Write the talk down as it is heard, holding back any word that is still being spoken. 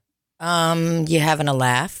You having a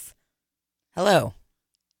laugh? Hello.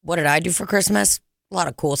 What did I do for Christmas? A lot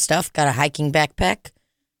of cool stuff. Got a hiking backpack.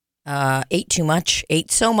 Ate too much. Ate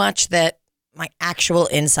so much that my actual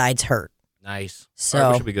insides hurt. Nice. So All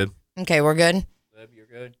right, we should be good. Okay, we're good. You're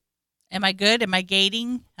good. Am I good? Am I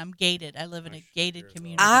gating? I'm gated. I live in a gated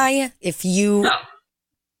community. If you...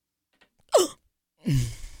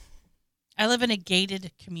 I live in a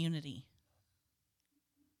gated community.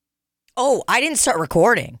 Oh, I didn't start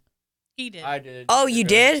recording. He did. I did. Oh, you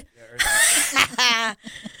did?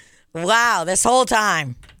 Wow, this whole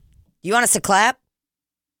time. You want us to clap?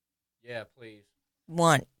 Yeah, please.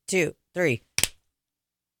 1, 2, 3.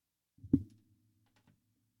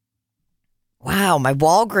 Wow, my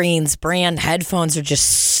Walgreens brand headphones are just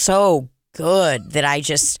so good that I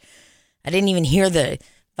didn't even hear the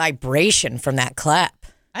vibration from that clap.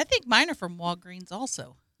 I think mine are from Walgreens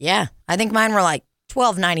also. Yeah, I think mine were like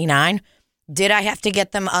 $12.99. Did I have to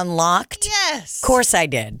get them unlocked? Yes. Of course I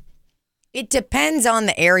did. It depends on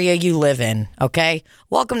the area you live in, okay?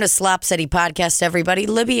 Welcome to Slop City Podcast, everybody.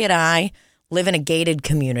 Libby and I live in a gated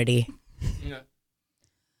community. Yeah.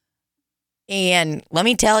 And let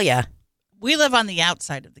me tell you, We live on the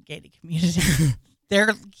outside of the gated community.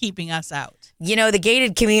 They're keeping us out. you know, the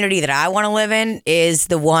gated community that I want to live in is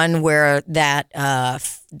the one where that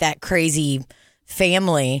crazy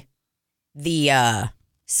family, the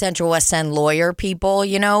Central West End lawyer people,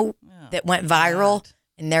 you know, that went viral God.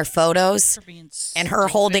 in their photos. For being And her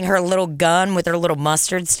stupid. holding her little gun with her little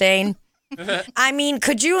mustard stain. I mean,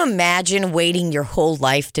 could you imagine waiting your whole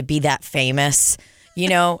life to be that famous? You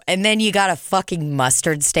know, and then you got a fucking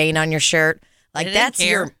mustard stain on your shirt. Like They didn't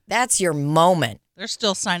care. that's your moment. They're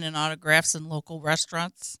still signing autographs in local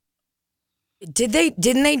restaurants.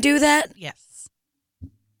 Didn't they do that? Yes.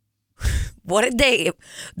 What did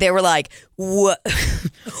they were like, what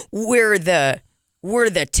we're the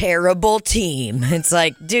terrible team. It's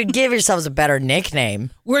like, dude, give yourselves a better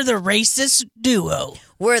nickname. We're the racist duo.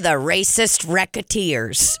 We're the racist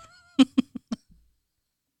racketeers.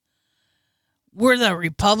 We're the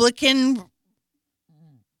Republican.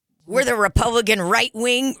 We're the Republican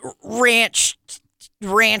right-wing ranch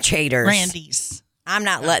haters. Randy's. I'm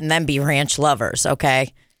not letting them be ranch lovers,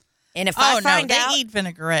 okay? And if I find they out, eat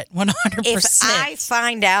vinaigrette 100%. if I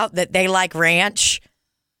find out that they like ranch,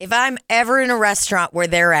 if I'm ever in a restaurant where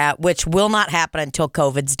they're at, which will not happen until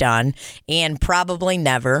COVID's done, and probably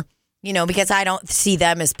never, you know, because I don't see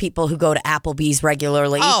them as people who go to Applebee's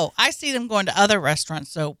regularly. Oh, I see them going to other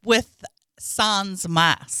restaurants, so with sans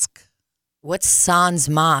mask. What's sans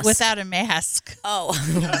mask? Without a mask. Oh,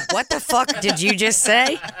 what the fuck did you just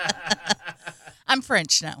say? I'm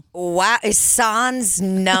French now. Wow, is sans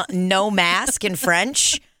no mask in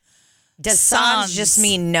French? Does sans Sans. just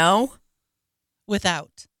mean no?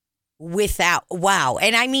 Without. Without. Wow.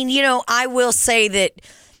 And I mean, you know, I will say that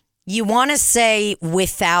you want to say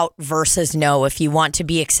without versus no if you want to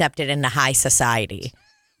be accepted into high society.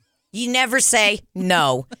 You never say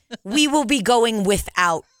no. We will be going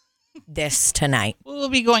without this tonight. We will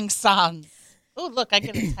be going sans. Oh, look, I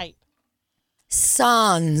can type.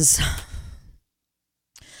 Sans.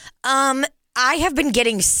 I have been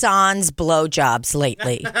getting sans blowjobs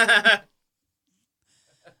lately.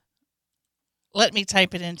 Let me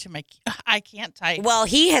type it into my... I can't type. Well,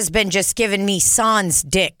 he has been just giving me sans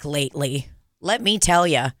dick lately. Let me tell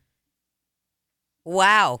you.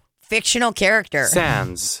 Wow. Fictional character.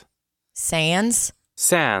 Sans. Sans?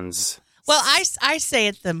 Sans. Well, I say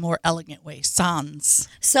it the more elegant way. Sans.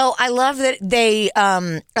 So I love that they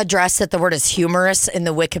address that the word is humorous in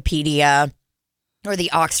the Wikipedia or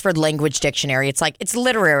the Oxford Language Dictionary. It's like, it's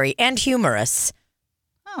literary and humorous.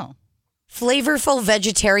 Oh. Flavorful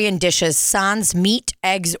vegetarian dishes, sans meat,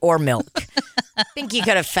 eggs, or milk. I think you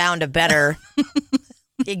could have found a better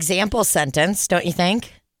example sentence, don't you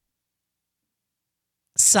think?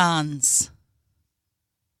 Sans.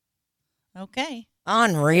 Okay.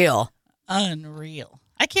 Unreal. Unreal.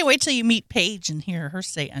 I can't wait till you meet Paige and hear her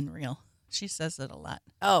say unreal. She says it a lot.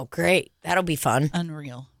 Oh, great. That'll be fun.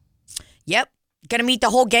 Unreal. Yep. Gonna meet the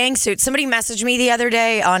whole gang suit. Somebody messaged me the other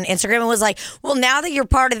day on Instagram and was like, well, now that you're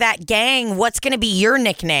part of that gang, what's gonna be your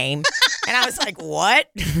nickname? And I was like, what?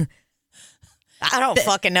 I don't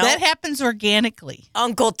fucking know. That happens organically.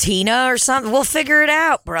 Uncle Tina or something. We'll figure it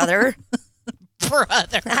out, brother.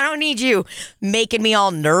 Brother. I don't need you making me all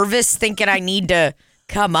nervous thinking I need to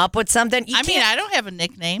come up with something. I don't have a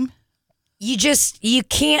nickname. You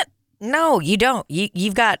can't. No, you don't.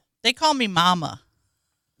 You've got. They call me Mama.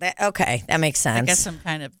 Okay, that makes sense. I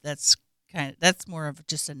guess that's more of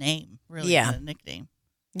just a name, really, Yeah. than a nickname.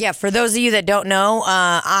 Yeah, for those of you that don't know,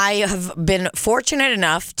 I have been fortunate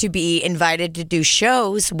enough to be invited to do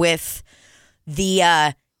shows with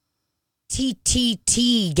the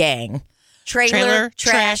TTT gang. Trailer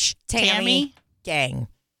Trash Tammy gang.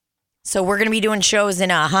 So we're going to be doing shows in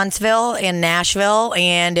Huntsville and Nashville.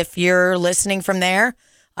 And if you're listening from there,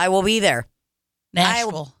 I will be there.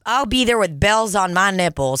 Nashville. I'll be there with bells on my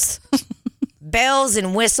nipples. Bells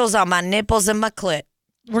and whistles on my nipples and my clit.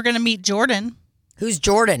 We're going to meet Jordan. Who's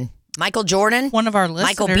Jordan? Michael Jordan? One of our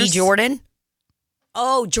listeners. Michael B. Jordan?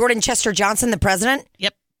 Oh, Jordan Chester Johnson, the president?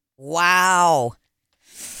 Yep. Wow.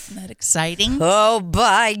 Isn't that exciting? Oh,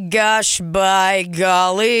 by gosh, by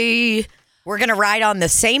golly. We're going to ride on the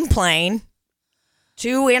same plane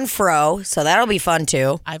to and fro, so that'll be fun,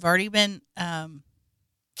 too. I've already been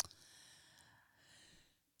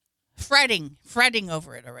fretting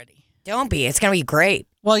over it already. Don't be. It's going to be great.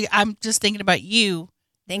 Well, I'm just thinking about you.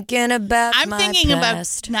 Thinking about I'm my thinking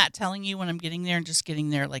past. about not telling you when I'm getting there and just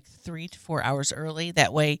getting there like 3 to 4 hours early.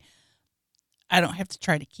 That way I don't have to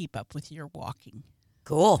try to keep up with your walking.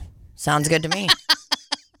 Cool. Sounds good to me.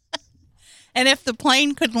 And if the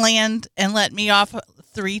plane could land and let me off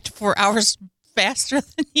 3 to 4 hours faster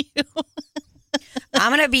than you.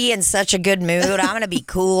 I'm going to be in such a good mood. I'm going to be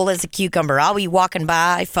cool as a cucumber. I'll be walking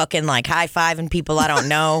by, fucking like high-fiving people I don't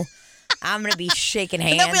know. I'm going to be shaking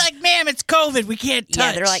hands. And they'll be like, ma'am, it's COVID. We can't touch.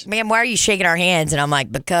 Yeah, they're like, ma'am, why are you shaking our hands? And I'm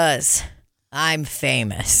like, because I'm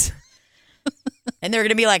famous. And they're going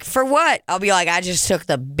to be like, for what? I'll be like, I just took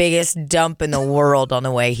the biggest dump in the world on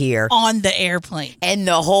the way here. On the airplane. And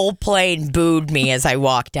the whole plane booed me as I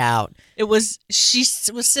walked out. She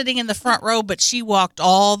was sitting in the front row, but she walked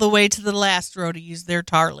all the way to the last row to use their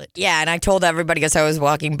toilet. Yeah, and I told everybody as I was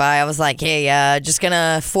walking by, I was like, hey, just going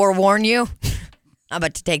to forewarn you. I'm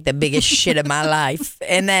about to take the biggest shit of my life.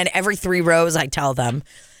 And then every 3 rows, I tell them.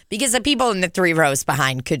 Because the people in the 3 rows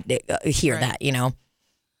behind could hear that, you know.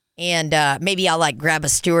 And maybe I'll, like, grab a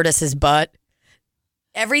stewardess's butt.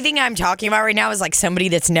 Everything I'm talking about right now is like somebody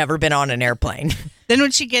that's never been on an airplane. Then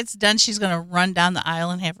when she gets done, she's going to run down the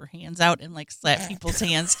aisle and have her hands out and, like, slap people's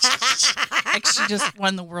hands. Like she just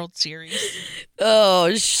won the World Series.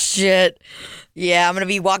 Oh, shit. Yeah, I'm going to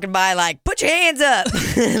be walking by like, put your hands up.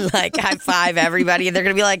 Like, high five everybody. And they're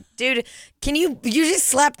going to be like, dude, you just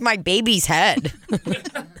slapped my baby's head.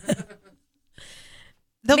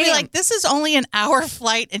 They'll be like, this is only an hour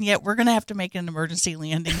flight, and yet we're going to have to make an emergency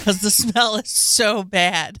landing because the smell is so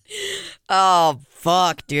bad. Oh,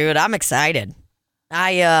 fuck, dude. I'm excited.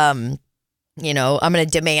 I'm going to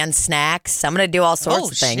demand snacks. I'm going to do all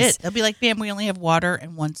sorts of things. Shit. They'll be like, ma'am, we only have water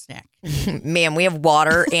and 1 snack. Ma'am, we have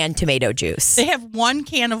water and tomato juice. They have 1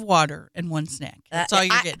 can of water and 1 snack. That's all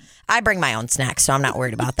you're getting. I bring my own snacks, so I'm not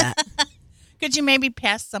worried about that. Could you maybe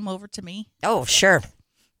pass some over to me? Oh, sure.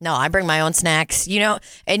 No, I bring my own snacks,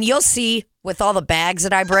 and you'll see with all the bags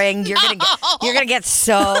that I bring, you're gonna get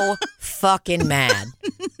so fucking mad.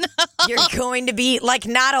 No. You're going to be like,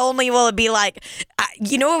 not only will it be like,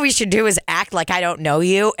 what we should do is act like I don't know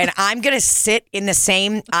you, and I'm gonna sit in the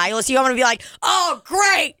same aisle as you. I'm gonna be like, oh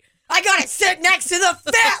great, I gotta sit next to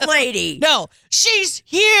the fat lady. No, she's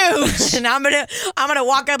huge, and I'm gonna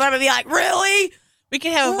walk up and I'm gonna be like, really? We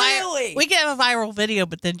can have a viral video,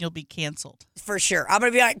 but then you'll be canceled. For sure. I'm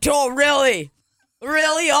going to be like, oh, really?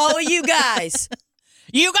 Really? All of you guys?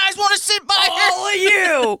 You guys want to sit by her? All of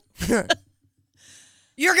you?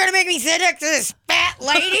 You're going to make me sit next to this fat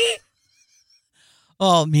lady?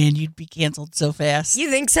 Oh, man, you'd be canceled so fast. You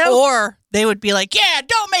think so? Or they would be like, yeah,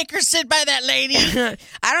 don't make her sit by that lady.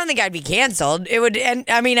 I don't think I'd be canceled. It would, and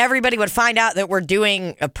I mean, everybody would find out that we're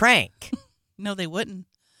doing a prank. No, they wouldn't.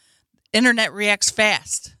 Internet reacts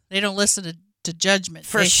fast. They don't listen to judgment.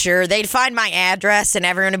 For sure. They'd find my address and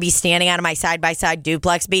everyone would be standing out of my side-by-side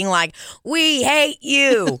duplex being like, we hate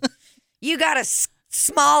you. You got a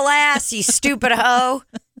small ass, you stupid hoe.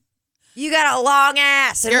 You got a long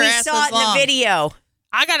ass. And Your we ass saw is it in long. the video.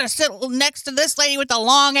 I got to sit next to this lady with the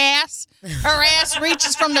long ass. Her ass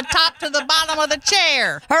reaches from the top to the bottom of the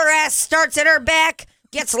chair. Her ass starts at her back,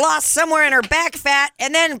 gets lost somewhere in her back fat,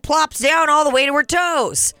 and then plops down all the way to her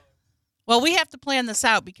toes. Well, we have to plan this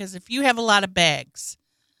out because if you have a lot of bags,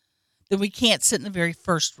 then we can't sit in the very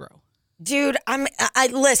first row. Dude, I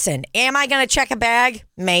listen, am I going to check a bag?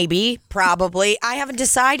 Maybe, probably. I haven't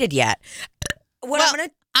decided yet.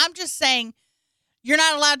 I'm just saying you're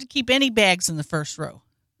not allowed to keep any bags in the first row.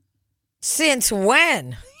 Since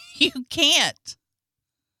when? You can't.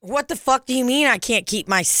 What the fuck do you mean I can't keep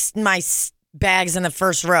my bags in the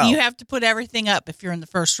first row? You have to put everything up if you're in the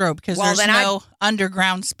first row because there's no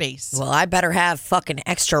underground space. Well, I better have fucking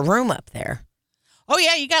extra room up there. Oh,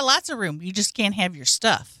 yeah, you got lots of room. You just can't have your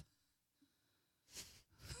stuff.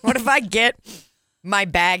 What if I get my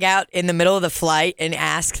bag out in the middle of the flight and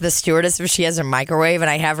ask the stewardess if she has a microwave, and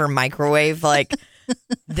I have her microwave like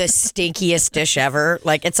the stinkiest dish ever?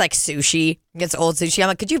 Like, it's like sushi. It's old sushi. I'm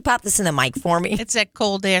like, could you pop this in the mic for me? It's that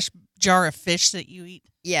cold ash jar of fish that you eat.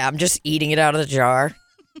 Yeah, I'm just eating it out of the jar.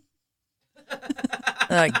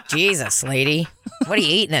 Like, Jesus, lady. What are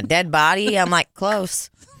you eating, a dead body? I'm like, close.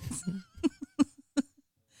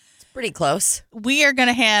 It's pretty close. We are going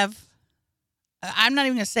to have, I'm not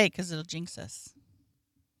even going to say it because it'll jinx us.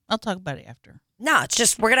 I'll talk about it after. No, it's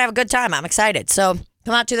just, we're going to have a good time. I'm excited. So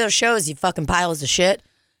come out to those shows, you fucking piles of shit.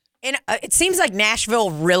 And it seems like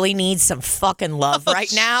Nashville really needs some fucking love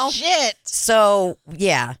right now. Shit. So,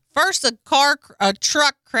 yeah. First, a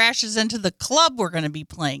truck crashes into the club we're going to be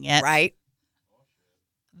playing at. Right.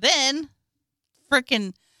 Then,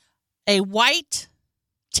 freaking a white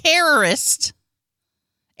terrorist.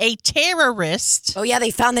 Oh, yeah, they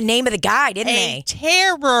found the name of the guy, didn't A they?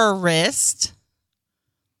 terrorist.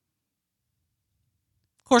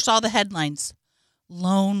 Of course, all the headlines.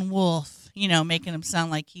 Lone wolf, making him sound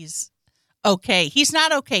like he's okay. He's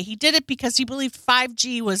not okay. He did it because he believed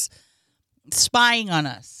 5G was spying on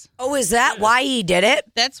us. Oh, is that why he did it?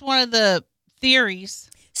 That's one of the theories.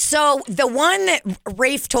 So the one that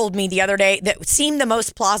Rafe told me the other day that seemed the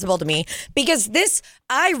most plausible to me, because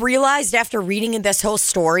I realized after reading this whole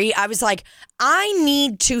story, I was like, I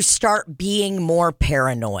need to start being more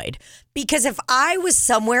paranoid. Because if I was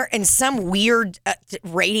somewhere and some weird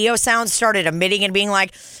radio sound started emitting and being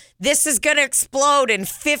like, this is going to explode in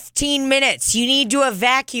 15 minutes, you need to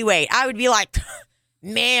evacuate, I would be like,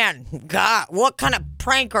 man, God, what kind of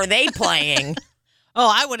prank are they playing? Oh,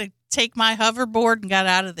 I would have taken my hoverboard and got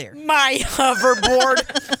out of there. My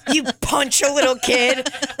hoverboard. You punch a little kid,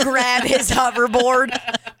 grab his hoverboard,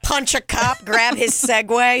 punch a cop, grab his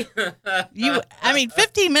Segway.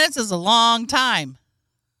 15 minutes is a long time.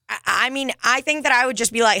 I think that I would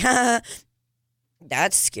just be like,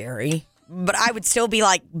 that's scary. But I would still be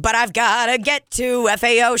like, but I've got to get to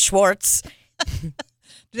FAO Schwartz. Do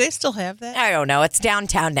they still have that? I don't know. It's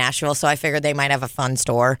downtown Nashville, so I figured they might have a fun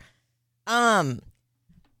store.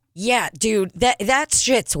 Yeah, dude, that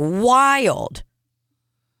shit's wild.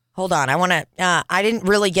 Hold on, I didn't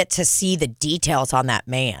really get to see the details on that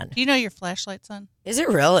man. Do you know your flashlight's on? Is it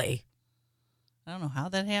really? I don't know how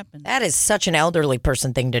that happened. That is such an elderly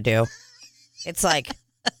person thing to do. It's like,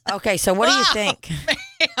 okay, so what do you think?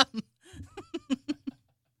 Man.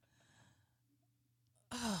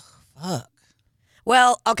 Oh, fuck.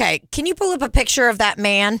 Well, okay, can you pull up a picture of that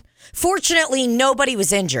man? Fortunately, nobody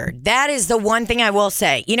was injured. That is the one thing I will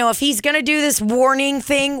say. If he's going to do this warning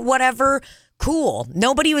thing, whatever, cool.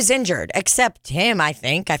 Nobody was injured except him, I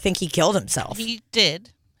think. I think he killed himself. He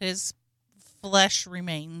did. His flesh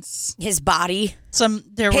remains. His body.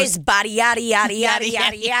 His body, yada, yada, yada,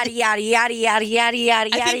 yada, yada, yada, yada, yada, yada, yada,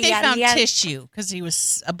 I think they yada, found yada. tissue because he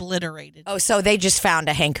was obliterated. Oh, so they just found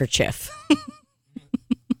a handkerchief.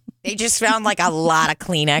 They just found like a lot of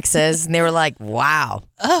Kleenexes, and they were like, wow.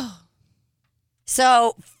 Oh.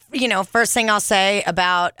 So, first thing I'll say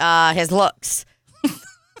about his looks.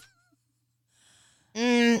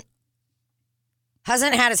 Hasn't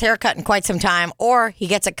had his hair cut in quite some time, or he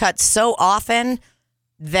gets it cut so often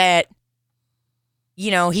that,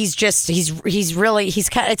 it's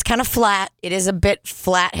kind of flat. It is a bit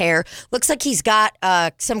flat hair. Looks like he's got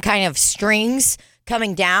some kind of strings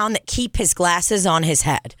coming down that keep his glasses on his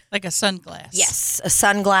head. Like a sunglass. Yes, a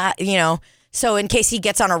sunglass, So in case he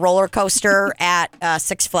gets on a roller coaster at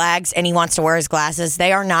Six Flags and he wants to wear his glasses,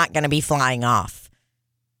 they are not going to be flying off.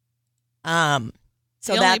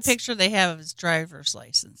 So the only picture they have of his driver's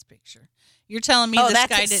license picture. You're telling me this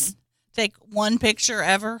guy didn't take one picture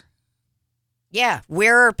ever? Yeah,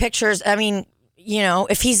 where are pictures? I mean,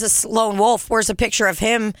 if he's a lone wolf, where's a picture of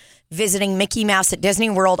him visiting Mickey Mouse at Disney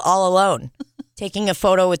World all alone? Taking a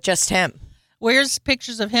photo with just him. Where's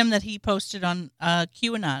pictures of him that he posted on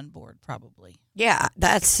QAnon board, probably? Yeah,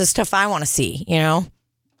 that's the stuff I want to see,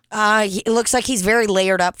 It looks like he's very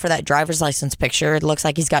layered up for that driver's license picture. It looks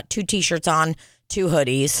like he's got 2 T-shirts on, 2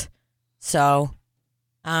 hoodies. So,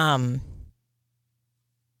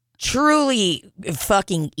 truly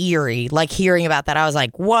fucking eerie. Like, hearing about that, I was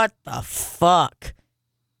like, what the fuck?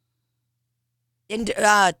 And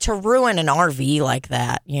to ruin an RV like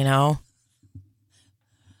that,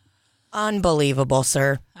 Unbelievable,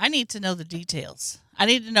 sir. I need to know the details. I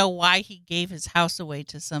need to know why he gave his house away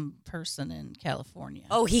to some person in California.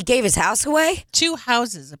 Oh, he gave his house away? 2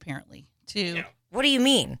 houses, apparently. 2. Yeah. What do you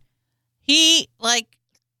mean? He,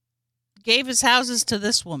 gave his houses to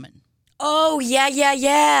this woman. Oh,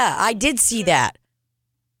 yeah. I did see that.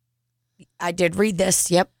 I did read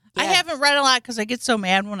this. Yep. I Yeah. haven't read a lot because I get so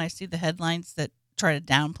mad when I see the headlines that try to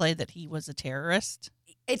downplay that he was a terrorist.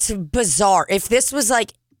 It's bizarre. If this was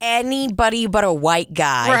like anybody but a white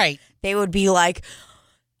guy, Right. they would be like,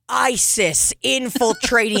 ISIS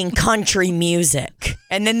infiltrating country music.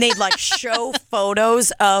 And then they'd like show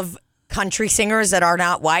photos of country singers that are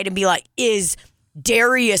not white and be like, is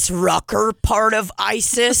Darius Rucker part of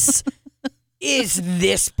ISIS? Is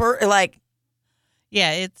this like,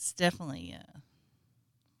 Yeah, it's definitely.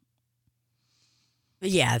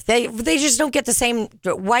 yeah, they just don't get the same.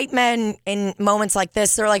 White men in moments like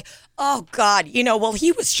this, they're like, oh God, well,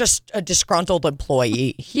 he was just a disgruntled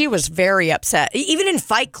employee. He was very upset. Even in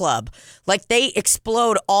Fight Club, like they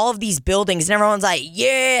explode all of these buildings and everyone's like,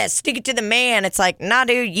 yeah, stick it to the man. It's like, nah,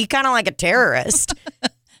 dude, you kind of like a terrorist.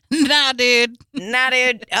 Nah, dude. Nah,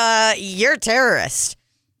 dude, you're a terrorist.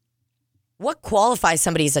 What qualifies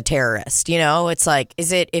somebody as a terrorist? It's like,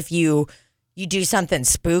 is it if you do something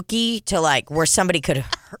spooky to like where somebody could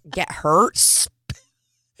get hurt?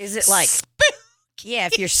 Is it like, yeah,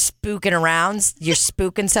 if you're spooking around, you're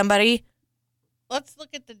spooking somebody? Let's look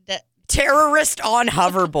at the. Terrorist on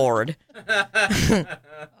hoverboard. Oh,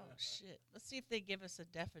 shit. Let's see if they give us a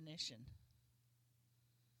definition.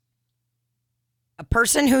 A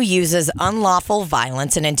person who uses unlawful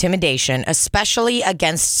violence and intimidation, especially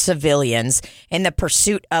against civilians, in the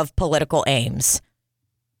pursuit of political aims.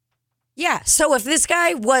 Yeah, so if this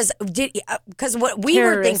guy because what we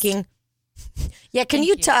were Terrorist. thinking. Yeah, can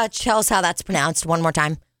you tell us how that's pronounced one more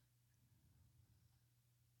time?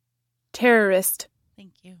 Terrorist.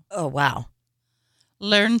 Thank you. Oh, wow.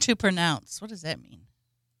 Learn to pronounce. What does that mean?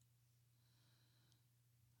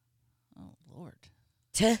 Oh, Lord.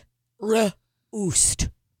 Terrorist.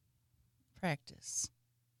 Practice.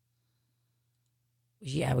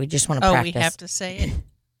 Yeah, we just want to Oh, practice. we have to say it.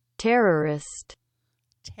 Terrorist.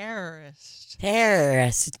 Terrorist.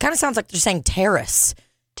 Terrace. It kind of sounds like they're saying terrace.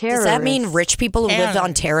 Terrorist. Does that mean rich people who live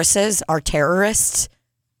on Terrorist. terraces are terrorists?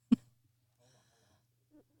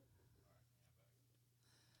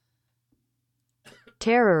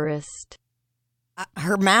 Terrorist.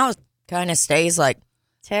 Her mouth kind of stays like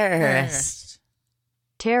terrorist.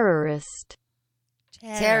 Terrorist.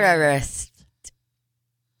 Terrorist.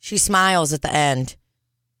 She smiles at the end,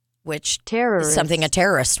 which Terrorist. is something a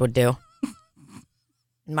terrorist would do,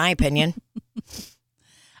 in my opinion.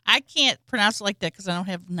 I can't pronounce it like that because I don't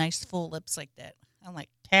have nice full lips like that. I'm like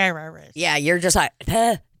terrorist. Yeah, you're just like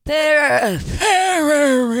terrorist.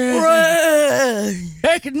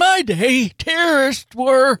 Back in my day, terrorists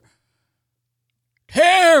were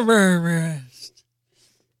terrorists.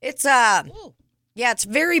 It's yeah, it's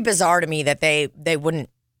very bizarre to me that they wouldn't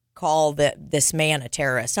call this man a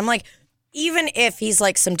terrorist. I'm like, even if he's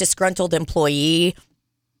like some disgruntled employee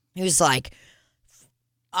who's like,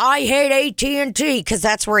 I hate AT&T because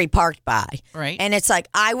that's where he parked by. Right. And it's like,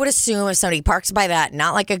 I would assume if somebody parks by that,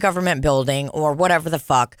 not like a government building or whatever the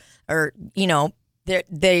fuck, or,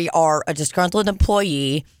 they are a disgruntled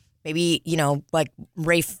employee. Maybe, like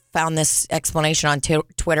Rafe found this explanation on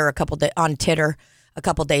Twitter a couple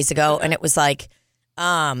days ago. And it was like,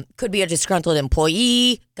 could be a disgruntled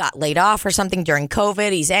employee, got laid off or something during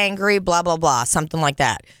COVID. He's angry, blah, blah, blah, something like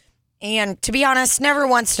that. And to be honest, never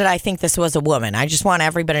once did I think this was a woman. I just want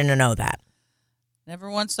everybody to know that. Never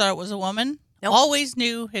once thought it was a woman. Nope. Always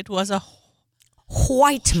knew it was a.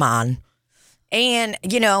 White man. And,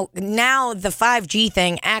 now the 5G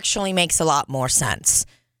thing actually makes a lot more sense.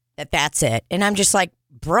 That's it. And I'm just like,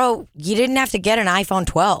 bro, you didn't have to get an iPhone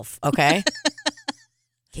 12, okay?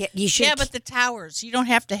 You should. Yeah, but the towers. You don't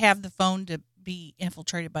have to have the phone to be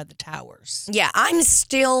infiltrated by the towers. Yeah, I'm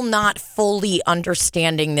still not fully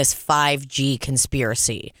understanding this 5G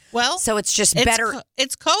conspiracy. Well, So it's just it's better.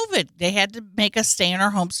 It's COVID. They had to make us stay in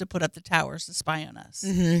our homes to put up the towers to spy on us.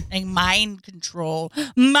 Mhm. And mind control.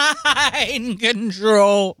 Mind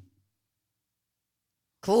control.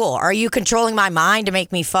 Cool. Are you controlling my mind to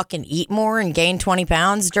make me fucking eat more and gain 20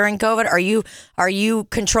 pounds during COVID? Are you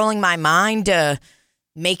controlling my mind to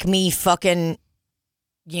make me fucking,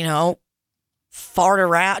 fart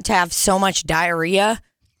around, to have so much diarrhea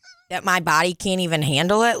that my body can't even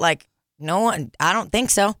handle it? Like, no one, I don't think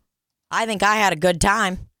so. I think I had a good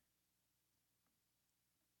time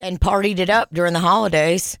and partied it up during the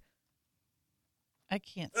holidays. I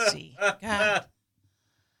can't see. God.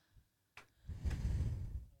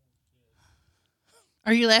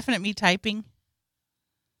 Are you laughing at me typing?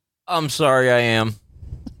 I'm sorry, I am.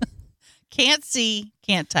 Can't see,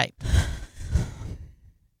 can't type.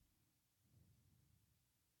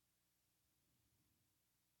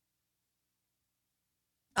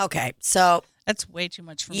 Okay, so That's way too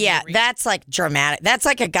much for me. Yeah, to read. that's like dramatic. That's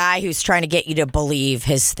like a guy who's trying to get you to believe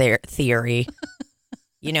his theory.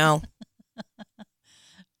 You know?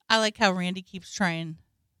 I like how Randy keeps trying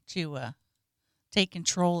to take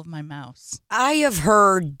control of my mouse. I have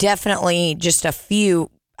heard definitely just a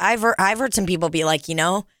few. I've heard some people be like,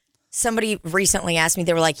 somebody recently asked me,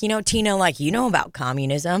 they were like, Tina, like, about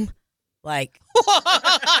communism? Like,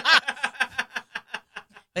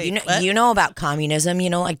 Wait, what? you know about communism,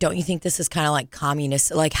 like, don't you think this is kind of like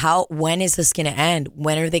communist? Like, when is this going to end?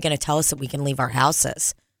 When are they going to tell us that we can leave our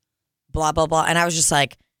houses? Blah, blah, blah. And I was just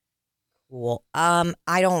like, cool. I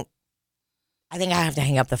think I have to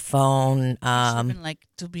hang up the phone. I've been like,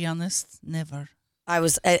 to be honest, never. I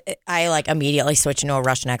like immediately switched into a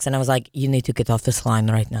Russian accent. I was like, you need to get off this line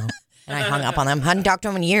right now. And I hung up on them. Hadn't talked to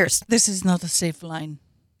them in years. This is not a safe line.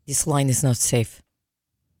 This line is not safe.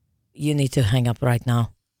 You need to hang up right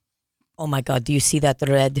now. Oh my God, do you see that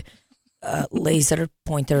red laser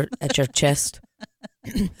pointer at your chest?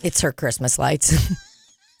 It's her Christmas lights.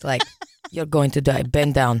 It's like, you're going to die.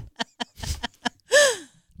 Bend down.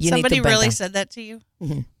 Somebody really said that to you?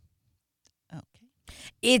 Mm-hmm. Okay.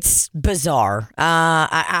 It's bizarre.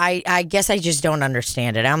 I guess I just don't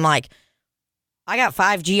understand it. I'm like, I got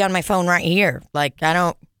 5G on my phone right here. Like,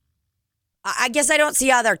 I guess I don't see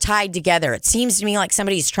how they're tied together. It seems to me like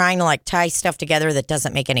somebody's trying to like tie stuff together that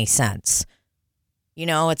doesn't make any sense.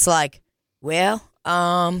 It's like, well,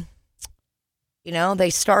 they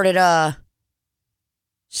started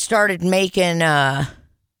making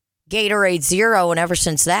Gatorade Zero, and ever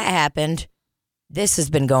since that happened, this has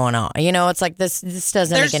been going on. It's like this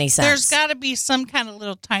doesn't make any sense. There's got to be some kind of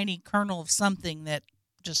little tiny kernel of something that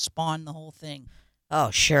just spawned the whole thing. Oh,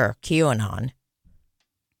 sure. QAnon.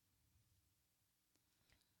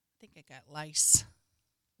 I think I got lice.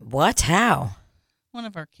 What? How? One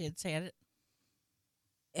of our kids had it.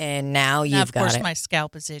 And now Now, you've of got course, it. my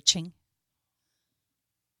scalp is itching.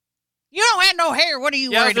 You don't have no hair. What are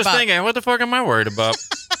you Yeah, I was worried just about? thinking, what the fuck am I worried about?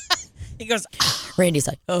 He goes, Randy's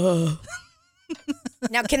like, oh.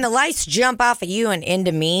 Now, can the lights jump off of you and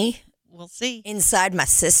into me we'll see. inside my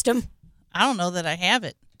system? I don't know that I have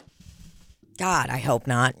it. God, I hope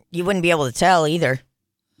not. You wouldn't be able to tell either.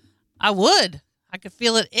 I would. I could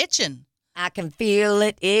feel it itching. I can feel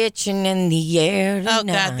it itching in the air Oh,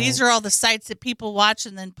 tonight. God. These are all the sites that people watch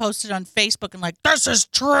and then post it on Facebook and like, this is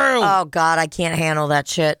true. Oh, God, I can't handle that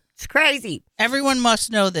shit. It's crazy. Everyone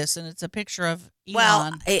must know this, and it's a picture of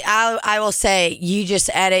Elon. Well, I will say, you just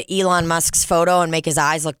edit Elon Musk's photo and make his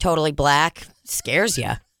eyes look totally black. Scares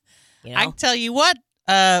you. I can tell you what,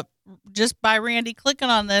 just by Randy clicking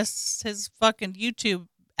on this, his fucking YouTube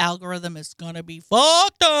algorithm is going to be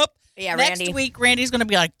fucked up. Yeah, Next Randy. week, Randy's going to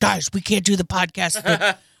be like, guys, we can't do the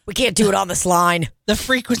podcast. We can't do it on this line. The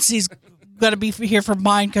frequency's going to be here for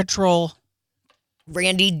mind control.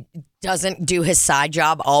 Randy doesn't do his side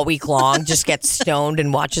job all week long, just gets stoned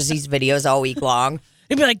and watches these videos all week long.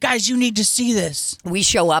 He'd be like, guys, you need to see this. We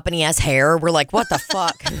show up and he has hair. We're like, what the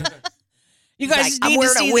fuck? You guys Like, I'm need to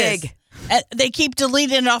wearing see a wig. this. They keep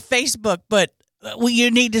deleting it off Facebook, but you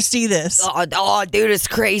need to see this. Oh, dude, it's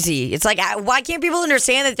crazy. It's like, why can't people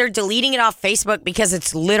understand that they're deleting it off Facebook because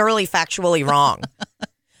it's literally factually wrong?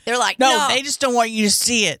 They're like, no, They just don't want you to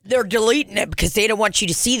see it. they're deleting it because they don't want you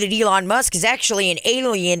to see that Elon Musk is actually an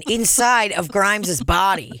alien inside of Grimes'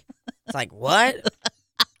 body. It's like, what?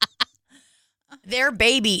 Their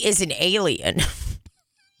baby is an alien.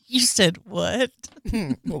 You said what?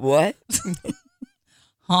 What?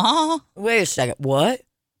 Huh? Wait a second. What?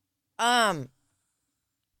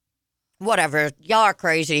 Whatever. Y'all are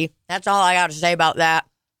crazy. That's all I got to say about that.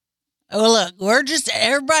 Well, look,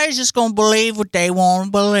 everybody's just going to believe what they want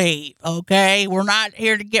to believe, okay? We're not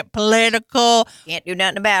here to get political. Can't do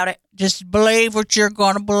nothing about it. Just believe what you're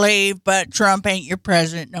going to believe, but Trump ain't your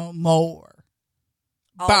president no more.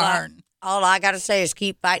 Burn. All I got to say is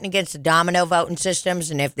keep fighting against the domino voting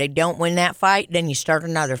systems, and if they don't win that fight, then you start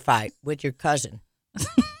another fight with your cousin.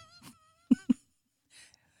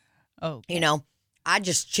 Oh, I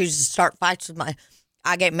just choose to start fights with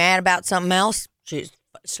I get mad about something else,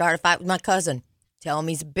 start a fight with my cousin. Tell him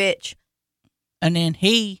he's a bitch. and then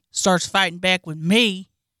he starts fighting back with me.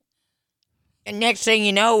 And next thing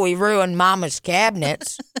you know, we ruin Mama's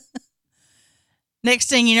cabinets. Next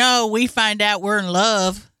thing you know, we find out we're in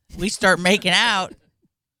love. We start making out.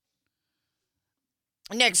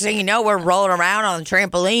 Next thing you know, we're rolling around on a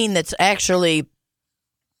trampoline that's actually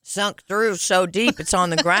sunk through so deep it's on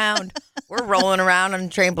the ground. We're rolling around on a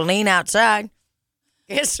trampoline outside,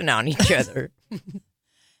 kissing on each other.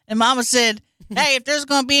 And Mama said, hey, if there's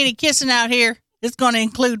going to be any kissing out here, it's going to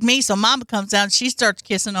include me. So Mama comes out and she starts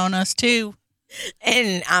kissing on us too.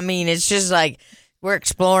 And I mean, it's just like we're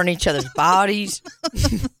exploring each other's bodies.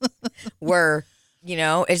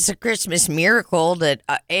 It's a Christmas miracle that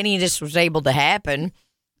any of this was able to happen,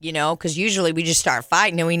 because usually we just start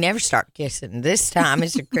fighting and we never start kissing. This time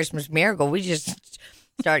it's a Christmas miracle. We just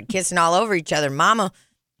started kissing all over each other. Mama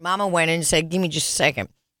went in and said, "Give me just a second."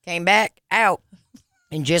 Came back out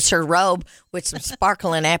in just her robe with some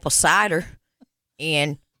sparkling apple cider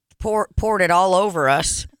and poured it all over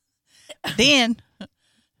us. Then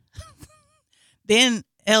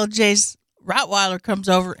LJ's Rottweiler comes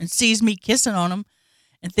over and sees me kissing on him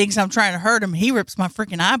and thinks I'm trying to hurt him. He rips my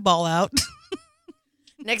freaking eyeball out.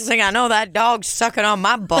 Next thing I know, that dog's sucking on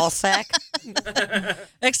my ball sack.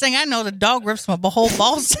 Next thing I know, the dog rips my whole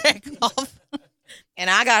ball sack off. And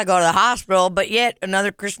I got to go to the hospital, but yet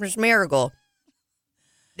another Christmas miracle.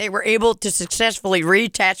 They were able to successfully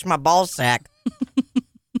reattach my ball sack.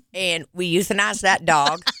 And we euthanized that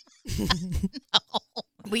dog.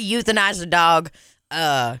 We euthanized the dog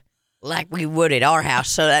like we would at our house,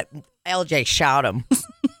 so that LJ shot him.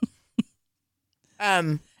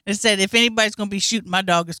 It said, if anybody's going to be shooting my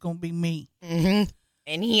dog, it's going to be me. Mm-hmm.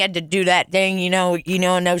 And he had to do that thing,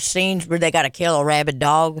 in those scenes where they got to kill a rabid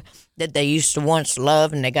dog that they used to once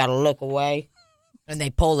love, and they got to look away, and they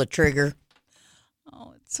pull the trigger.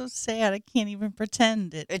 Oh, it's so sad. I can't even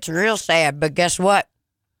pretend it. It's real sad, but guess what?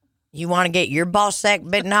 You want to get your ball sack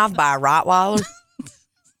bitten off by a Rottweiler?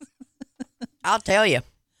 I'll tell you.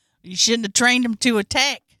 You shouldn't have trained him to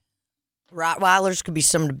attack. Rottweilers could be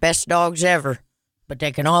some of the best dogs ever, but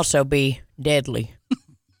they can also be deadly.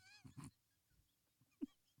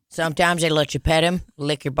 Sometimes they let you pet him,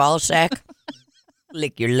 lick your ball sack,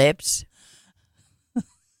 lick your lips.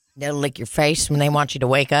 They'll lick your face when they want you to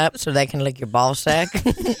wake up so they can lick your ball sack.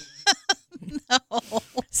 No.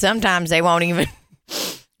 Sometimes they won't even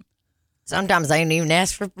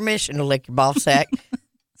ask for permission to lick your ball sack.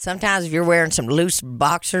 Sometimes if you're wearing some loose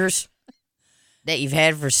boxers that you've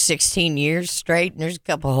had for 16 years straight and there's a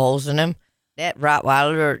couple holes in them, that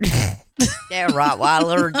Rottweiler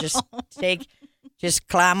just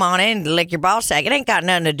climb on in and lick your ball sack. It ain't got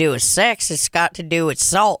nothing to do with sex. It's got to do with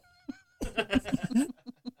salt.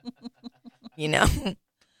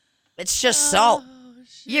 It's just salt.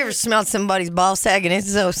 You ever smelled somebody's ball sack and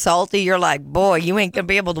it's so salty, you're like, boy, you ain't going to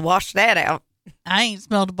be able to wash that out. I ain't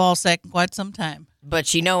smelled a ball sack in quite some time.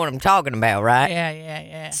 But you know what I'm talking about, right?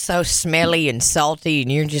 Yeah. It's so smelly and salty,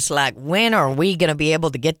 and you're just like, when are we going to be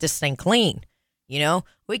able to get this thing clean?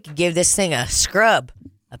 We could give this thing a scrub,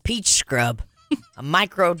 a peach scrub, a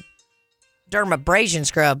microdermabrasion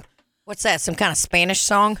scrub. What's that, some kind of Spanish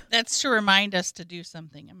song? That's to remind us to do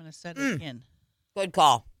something. I'm going to set it again. Good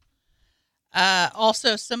call.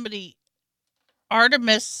 Also,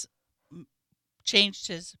 Artemis changed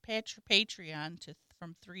his Patreon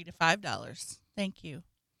from $3 to $5. Thank you.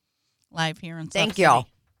 Live here in South Thank City. y'all.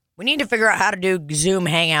 We need to figure out how to do Zoom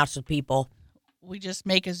hangouts with people. We just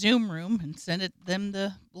make a Zoom room and send them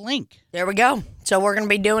the link. There we go. So we're going to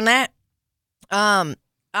be doing that. All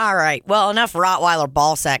right. Well, enough Rottweiler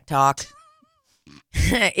ball sack talk.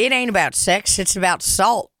 It ain't about sex. It's about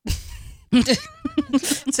salt.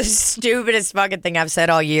 It's the stupidest fucking thing I've said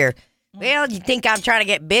all year. Well, you think I'm trying to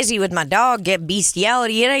get busy with my dog, get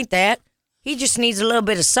bestiality. It ain't that. He just needs a little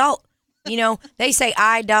bit of salt. They say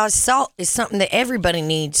iodized salt is something that everybody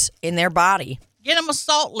needs in their body. Get him a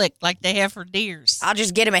salt lick like they have for deers. I'll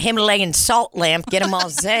just get him a Himalayan salt lamp, get him all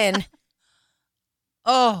zen.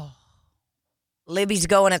 Oh. Libby's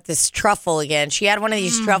going at this truffle again. She had one of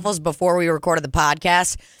these truffles before we recorded the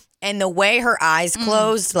podcast, and the way her eyes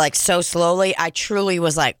closed, like so slowly, I truly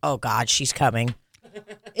was like, oh, God, she's coming.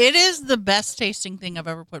 It is the best tasting thing I've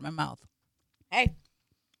ever put in my mouth. Hey.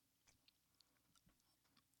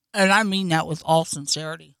 And I mean that with all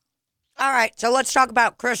sincerity. All right, so let's talk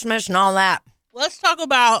about Christmas and all that. Let's talk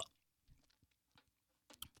about...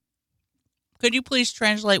 Could you please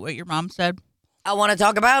translate what your mom said? I want to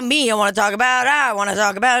talk about me. I want to talk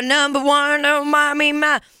about number one. Oh, mommy,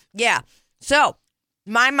 my. Yeah. So,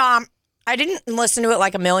 my mom, I didn't listen to it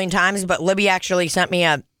like a million times, but Libby actually sent me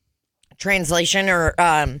a translation or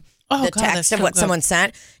text of what someone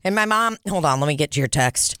sent. And my mom, hold on, let me get to your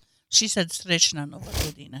text. She said, Srečna Nova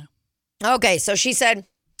Godina. Okay, so she said,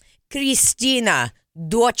 Kristina,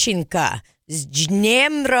 доченька, с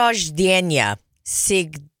днем рождения.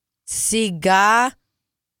 Cigar.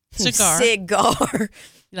 You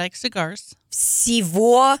like cigars?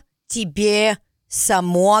 Всего тебе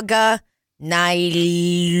самого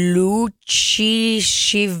наилучшего.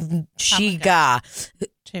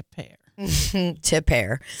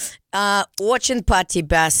 Теперь. Очень по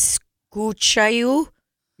тебе скучаю,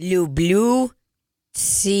 люблю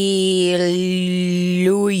Tsiluyu.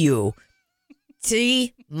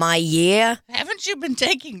 See, my year. Haven't you been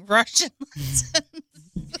taking Russian lessons?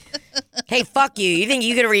 Hey, fuck you. You think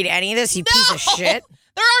you could read any of this, you piece of shit?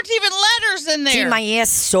 There aren't even letters in See, there. my year,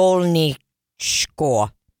 Solnichko.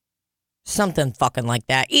 Something fucking like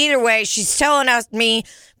that. Either way, she's telling me,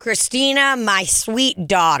 Christina, my sweet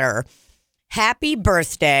daughter, happy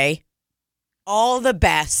birthday. All the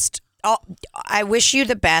best. I wish you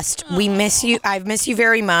the best. We miss you. I miss you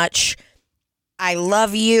very much. I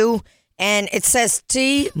love you. And it says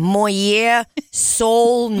Ti moje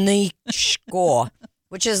solničko,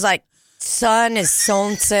 which is like sun is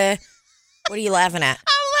solnce. What are you laughing at?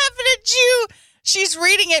 I'm laughing at you. She's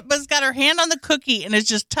reading it, but has got her hand on the cookie and is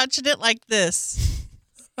just touching it like this.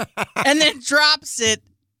 And then drops it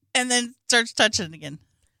and then starts touching it again.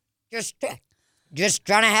 Just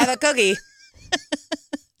trying to have a cookie.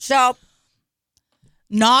 So,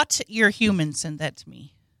 Not your human sent that to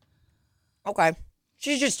me. okay.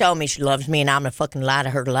 She's just telling me she loves me and I'm going to fucking lie to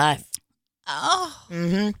her life. Oh.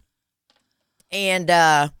 Mm-hmm.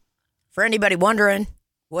 And for anybody wondering,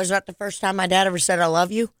 was that the first time my dad ever said I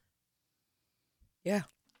love you? Yeah.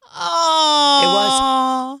 Oh. It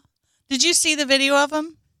was. Did you see the video of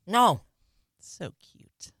him? No. So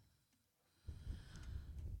cute.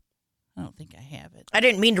 I don't think I have it. I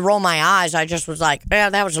didn't mean to roll my eyes. I just was like, yeah,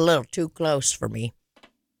 that was a little too close for me.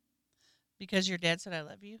 Because your dad said I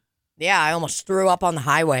love you? Yeah, I almost threw up on the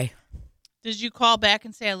highway. Did you call back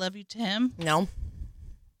and say I love you to him? No.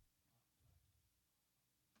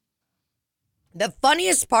 The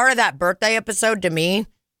funniest part of that birthday episode to me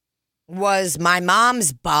was my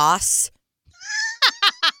mom's boss.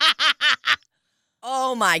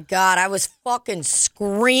 Oh my God, I was fucking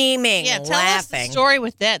screaming, Yeah, tell laughing. us the story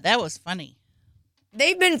with that. That was funny.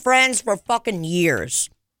 They've been friends for fucking years.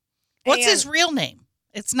 What's And his real name?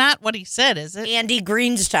 It's not what he said, is it? Andy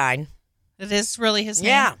Greenstein. It is really his name?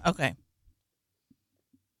 Yeah. Okay.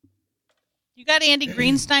 You got Andy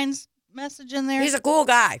Greenstein's message in there? He's a cool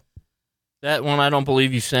guy. That one I don't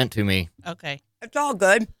believe you sent to me. Okay. It's all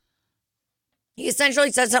good. He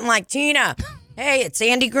essentially said something like, Tina, hey, it's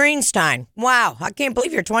Andy Greenstein. Wow, I can't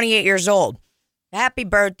believe you're 28 years old. Happy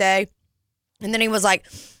birthday. And then he was like,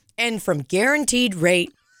 and from Guaranteed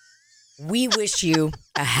Rate, we wish you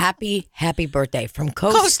a happy, happy birthday from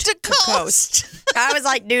coast to coast. I was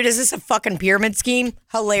like, dude, is this a fucking pyramid scheme?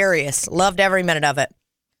 Hilarious. Loved every minute of it.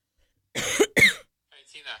 Hey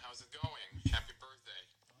Tina, how's it going? Happy birthday.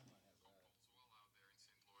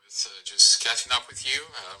 Just catching up with you.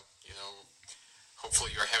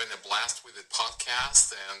 Hopefully you're having a blast with the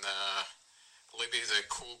podcast, and Libby is a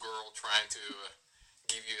cool girl trying to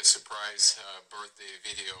give you a surprise birthday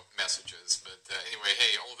video messages. But anyway,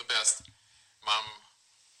 hey, all the best. Mom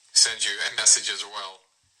sends you a message as well.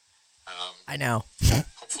 I know.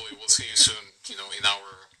 Hopefully we'll see you soon, in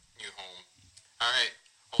our new home. All right,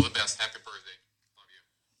 all the best. Happy birthday. Love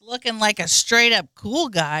you. Looking like a straight up cool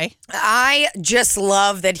guy. I just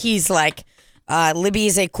love that he's like, Libby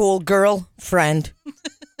is a cool girlfriend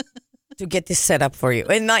to get this set up for you.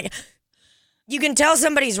 And like, you can tell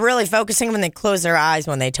somebody's really focusing when they close their eyes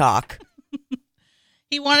when they talk.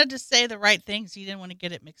 He wanted to say the right things. He didn't want to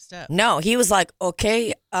get it mixed up. No, he was like,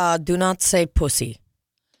 okay, do not say pussy.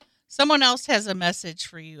 Someone else has a message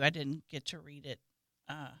for you. I didn't get to read it.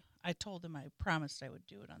 I told them I promised I would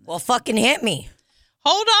do it on this. Well, fucking hit me.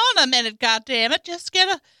 Hold on a minute, goddammit.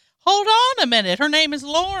 Hold on a minute. Her name is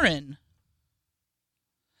Lauren.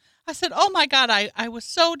 I said, oh my God, I was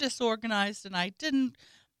so disorganized and I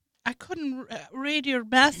couldn't read your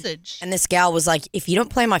message. And this gal was like, if you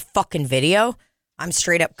don't play my fucking video, I'm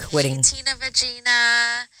straight up quitting. Hey, Tina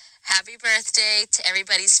Vagina. Happy birthday to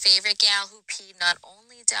everybody's favorite gal who peed not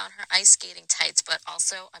only down her ice skating tights, but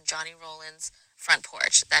also on Johnny Rollins' front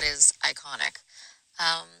porch. That is iconic.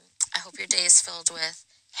 I hope your day is filled with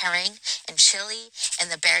herring and chili and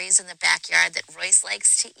the berries in the backyard that Royce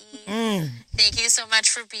likes to eat. Thank you so much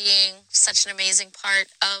for being such an amazing part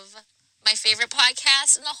of my favorite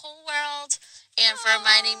podcast in the whole world, and for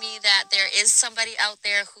reminding me that there is somebody out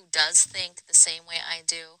there who does think the same way I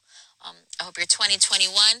do. I hope your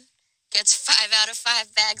 2021 gets 5 out of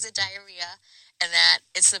 5 bags of diarrhea and that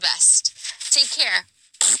it's the best. Take care.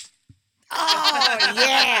 Oh,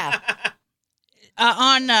 yeah.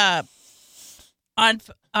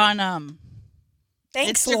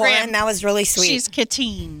 Thanks, Instagram, Lauren. That was really sweet. She's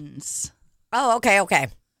Kateen's. Oh, okay.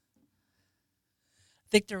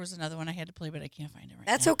 Victor was another one I had to play, but I can't find it right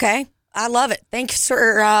That's now. okay. I love it. Thanks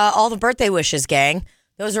for all the birthday wishes, gang.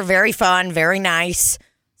 Those are very fun, very nice.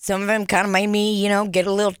 Some of them kind of made me, get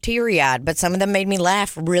a little teary-eyed, but some of them made me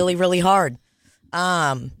laugh really, really hard.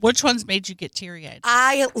 Which ones made you get teary-eyed?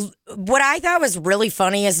 What I thought was really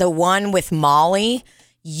funny is the one with Molly.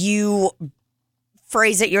 You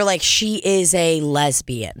phrase it, you're like, she is a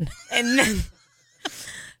lesbian. And then,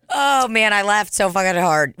 oh man, I laughed so fucking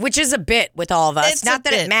hard, which is a bit with all of us. It's Not a that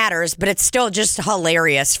bit. it matters, but it's still just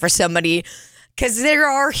hilarious for somebody, because there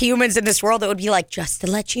are humans in this world that would be like, just to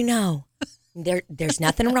let you know, there's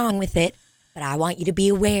nothing wrong with it, but I want you to be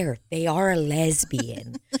aware they are a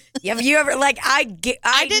lesbian. Have you ever, like, I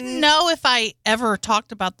didn't know if I ever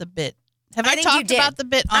talked about the bit. Have I think you talked did. about the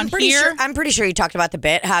bit on I'm pretty here? Sure, I'm pretty sure you talked about the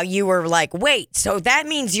bit, how you were like, wait, so that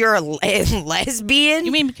means you're a lesbian?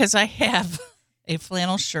 You mean because I have a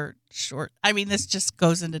flannel shirt short? I mean, this just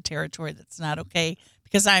goes into territory that's not okay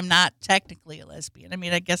because I'm not technically a lesbian. I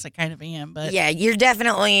mean, I guess I kind of am, but Yeah, you're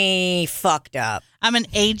definitely fucked up. I'm an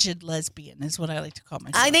aged lesbian is what I like to call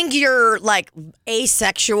myself. I think you're like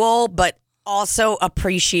asexual, but also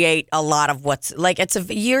appreciate a lot of what's like.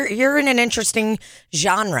 You're in an interesting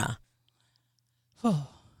genre.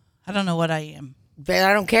 I don't know what I am. But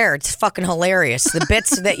I don't care. It's fucking hilarious. The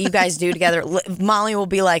bits that you guys do together. Molly will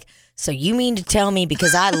be like, so you mean to tell me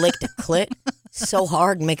because I licked a clit so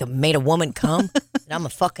hard and made a woman come that I'm a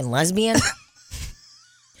fucking lesbian?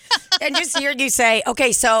 And just hear you say,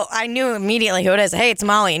 okay, so I knew immediately who it is. Hey, it's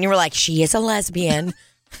Molly. And you were like, she is a lesbian.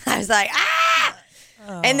 I was like, ah!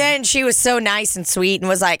 Oh. And then she was so nice and sweet and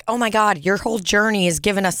was like, oh my God, your whole journey has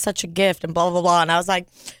given us such a gift and blah, blah, blah. And I was like,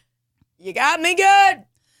 you got me good.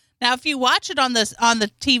 Now, if you watch it on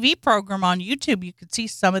the TV program on YouTube, you could see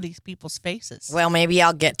some of these people's faces. Well, maybe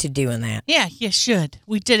I'll get to doing that. Yeah, you should.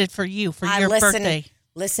 We did it for you, for your birthday.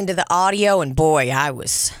 Listened to the audio, and boy,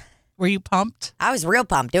 Were you pumped? I was real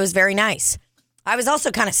pumped. It was very nice. I was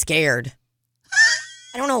also kind of scared.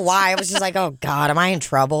 I don't know why. I was just like, oh God, am I in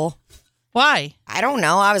trouble? Why? I don't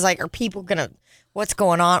know. I was like, are people what's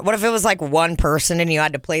going on? What if it was like one person and you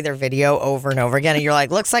had to play their video over and over again? And you're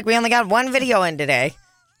like, looks like we only got one video in today.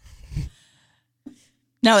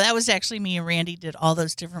 No, that was actually me and Randy did all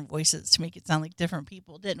those different voices to make it sound like different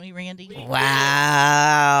people, didn't we, Randy?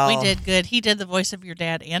 Wow. We did good. He did the voice of your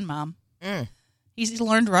dad and mom. He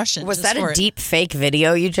learned Russian. Was just that for a it. deep fake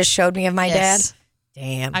video you just showed me of my Yes. dad?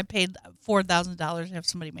 Damn. I paid $4,000 to have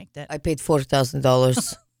somebody make that. I paid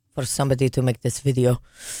 $4,000 for somebody to make this video.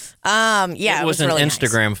 Yeah, it was an really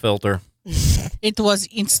Instagram filter. It was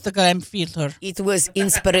Instagram filter. Nice. It was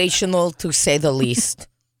inspirational to say the least.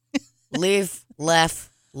 Live, laugh,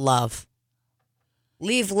 love.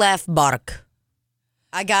 Live, laugh, bark.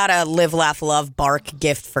 I got a live, laugh, love, bark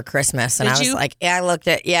gift for Christmas. And Did I was you? like, yeah, I looked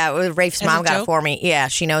at, Rafe's As mom a got it joke? for me. Yeah,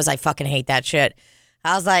 she knows I fucking hate that shit.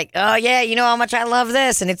 I was like, oh, yeah, you know how much I love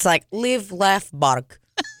this? And it's like, live, laugh, bark.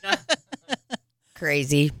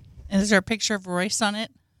 Crazy. And is there a picture of Royce on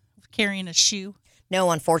it carrying a shoe?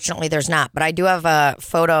 No, unfortunately, there's not. But I do have a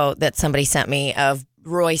photo that somebody sent me of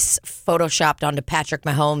Royce photoshopped onto Patrick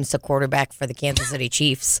Mahomes, the quarterback for the Kansas City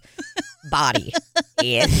Chiefs, body.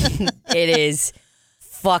 And it is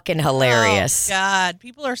fucking hilarious. Oh, God.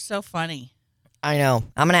 People are so funny. I know.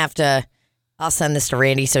 I'll send this to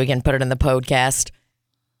Randy so he can put it in the podcast.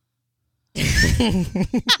 He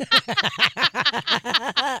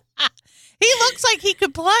looks like he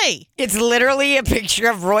could play. It's literally a picture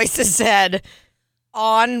of Royce's head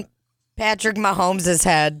on Patrick Mahomes'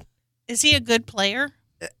 head. Is he a good player?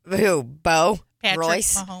 Who? Bo? Patrick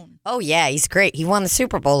Royce? Mahomes. Oh, yeah, he's great. He won the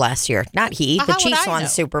Super Bowl last year. Not he. How The would Chiefs I won know? the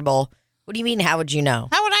Super Bowl. What do you mean, how would you know?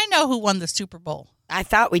 How would I know who won the Super Bowl? I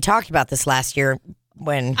thought we talked about this last year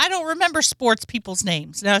when I don't remember sports people's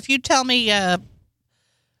names. Now, if you tell me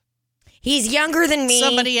he's younger than me.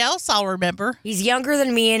 somebody else, I'll remember. He's younger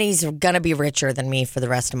than me, and he's going to be richer than me for the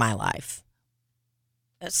rest of my life.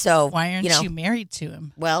 So, Why aren't you married to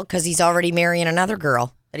him? Well, because he's already marrying another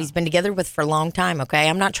girl that he's been together with for a long time, okay?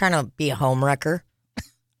 I'm not trying to be a homewrecker,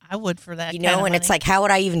 I would for that. you kind know? of And it's money. like, how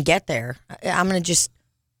would I even get there? I'm going to just,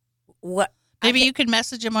 what? Maybe you could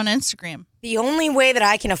message him on Instagram. The only way that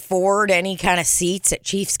I can afford any kind of seats at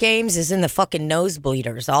Chiefs games is in the fucking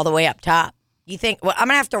nosebleeders all the way up top. You think, well, I'm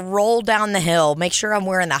going to have to roll down the hill, make sure I'm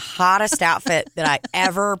wearing the hottest outfit that I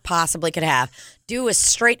ever possibly could have, do a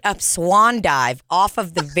straight up swan dive off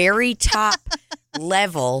of the very top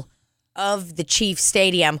level of the Chiefs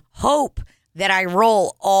Stadium, hope that I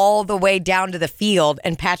roll all the way down to the field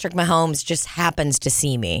and Patrick Mahomes just happens to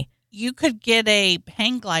see me. You could get a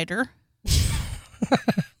hang glider.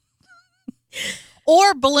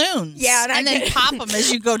 Or balloons. Yeah, and then pop them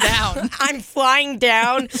as you go down. I'm flying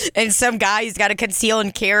down, and some guy who's got a conceal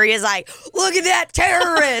and carry is like, look at that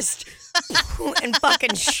terrorist, and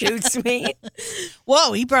fucking shoots me.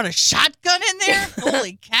 Whoa, he brought a shotgun in there?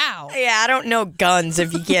 Holy cow. Yeah, I don't know guns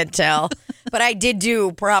if you can't tell. but I did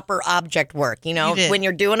do proper object work. You know, You did. when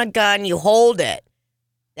you're doing a gun, you hold it.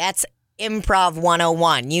 That's improv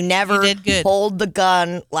 101. You never You did good. hold the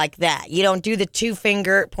gun like that. You don't do the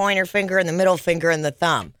pointer finger and the middle finger and the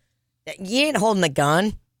thumb. You ain't holding the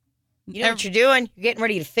gun. You know what you're doing? You're getting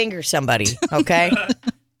ready to finger somebody, okay?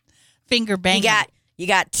 Finger banging. You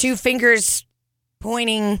got 2 fingers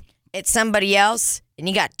pointing at somebody else, and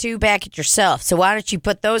you got 2 back at yourself. So why don't you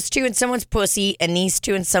put those 2 in someone's pussy and these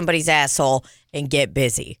 2 in somebody's asshole and get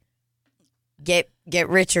busy? Get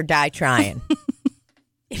rich or die trying.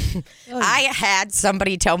 I had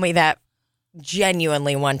somebody tell me that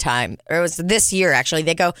genuinely one time. Or it was this year, actually.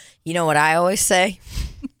 They go, you know what I always say?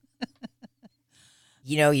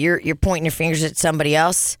 You know, you're pointing your fingers at somebody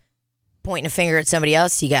else, pointing a finger at somebody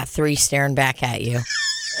else, you got 3 staring back at you.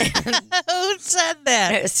 Who said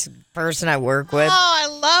that? It's the person I work with. Oh, I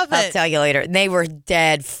love I'll it. tell you later. And they were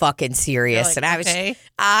dead fucking serious. You're like, and okay.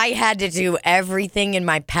 I had to do everything in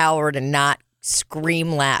my power to not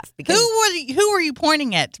scream laugh because Who were you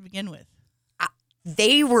pointing at to begin with?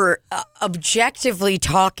 they were objectively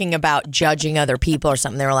talking about judging other people or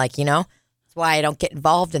something. They were like, you know, that's why I don't get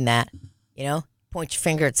involved in that. You know, point your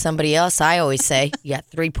finger at somebody else. I always say you got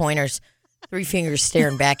 3 pointers, 3 fingers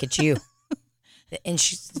staring back at you. And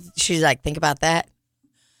she's like, think about that.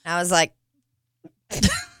 And I was like,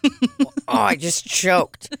 oh, I just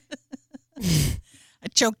choked. I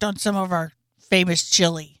choked on some of our famous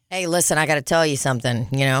chili. Hey, listen, I got to tell you something.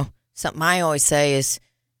 You know, something I always say is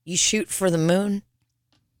you shoot for the moon,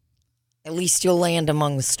 at least you'll land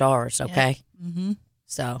among the stars, okay? Yeah. Mm-hmm.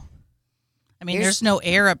 So, I mean, there's no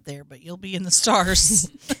air up there, but you'll be in the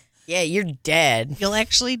stars. yeah, you're dead. You'll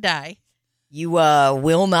actually die You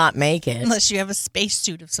will not make it. unless you have a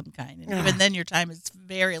spacesuit of some kind. And even then, your time is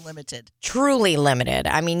very limited. Truly limited.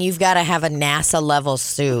 I mean, you've got to have a NASA level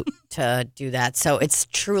suit to do that. So it's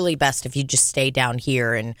truly best if you just stay down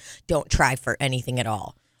here and don't try for anything at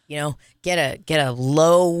all. You know, get a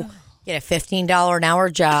 $15 an hour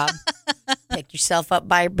job, pick yourself up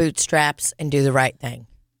by your bootstraps, and do the right thing.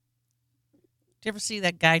 Did you ever see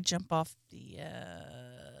that guy jump off the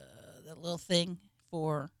little thing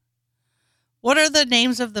for? What are the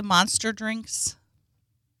names of the monster drinks?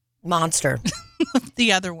 Monster.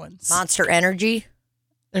 The other ones. Monster Energy.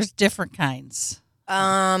 There's different kinds.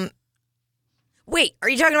 Wait, are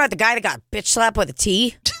you talking about the guy that got bitch slapped with a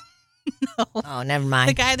T? No. Oh, never The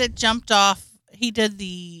mind. guy that jumped off, he did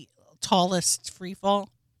the tallest free fall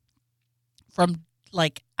from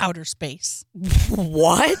like outer space.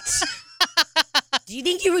 What? Do you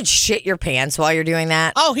think you would shit your pants while you're doing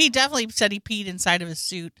that? Oh, he definitely said he peed inside of his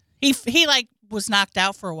suit. He like was knocked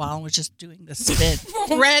out for a while and was just doing the spin.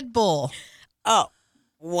 Red Bull. Oh,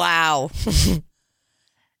 wow.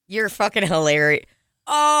 You're fucking hilarious.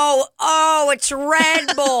 Oh, it's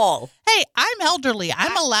Red Bull. Hey, I'm elderly.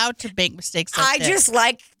 I'm allowed to make mistakes like I this. just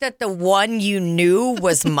like that the one you knew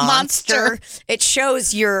was Monster. Monster. It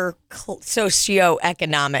shows your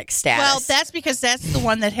socioeconomic status. Well, that's because that's the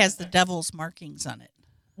one that has the devil's markings on it.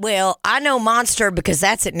 Well, I know Monster because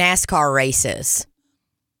that's at NASCAR races.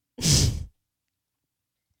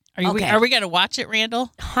 Okay. Are we going to watch it,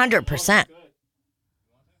 Randall? 100%.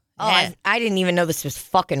 Oh, Yeah. I didn't even know this was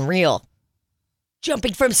fucking real.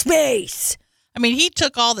 Jumping from space. I mean, he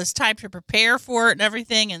took all this time to prepare for it and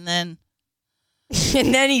everything, and then,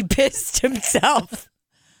 And then he pissed himself.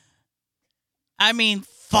 I mean,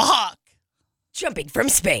 fuck. Jumping from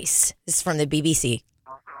space. This is from the BBC.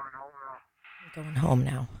 I'm going home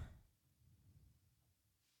now.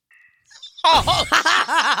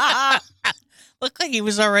 Oh. Looked like he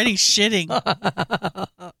was already shitting.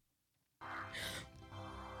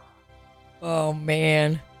 Oh,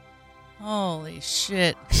 man. Holy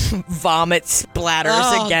shit. Vomit splatters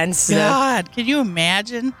Oh, against God. Can you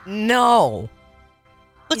imagine? No.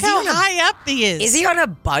 Look Is he how on a- high up he is. Is he on a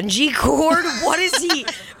bungee cord? What is he?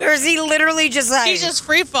 Or is he literally just like, He's just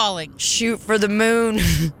free falling. shoot for the moon?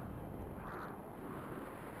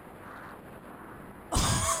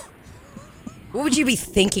 What would you be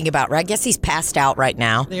thinking about, right? I guess he's passed out right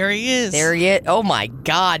now. There he is. There he is. Oh my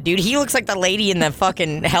God, dude. He looks like the lady in the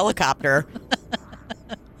fucking helicopter.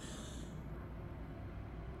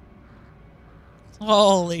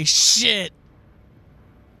 Holy shit.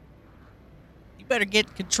 You better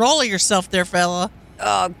get control of yourself there, fella.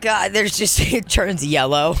 Oh God, there's just, it turns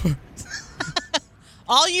yellow.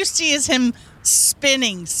 All you see is him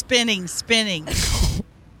spinning. He's spinning, isn't he?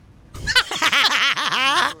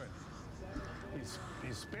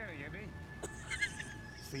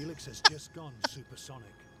 Felix has just gone supersonic.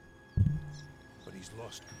 But he's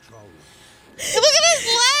lost control. Look at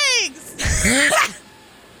his legs.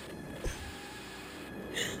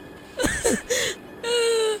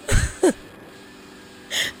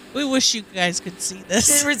 We wish you guys could see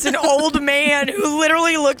this. There was an old man who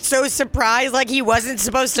literally looked so surprised, like he wasn't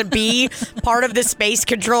supposed to be part of the space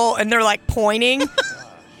control, and they're like pointing.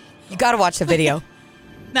 You got to watch the video.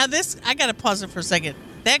 Now this, I got to pause it for a second.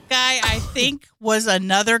 That guy, I think, was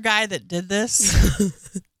another guy that did this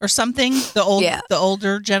or something. The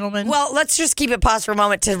older gentleman. Well, let's just keep it paused for a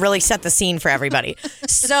moment to really set the scene for everybody.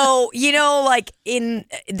 So, like in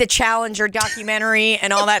the Challenger documentary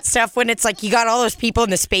and all that stuff, when it's like you got all those people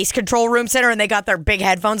in the space control room center and they got their big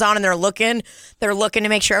headphones on and they're looking to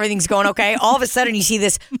make sure everything's going okay. All of a sudden you see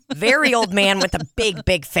this very old man with a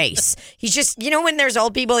big face. He's just, when there's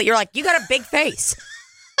old people that you're like, you got a big face.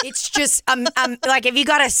 It's just, like, if you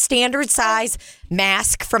got a standard size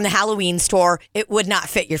mask from the Halloween store, it would not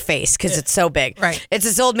fit your face because it's so big. Right. It's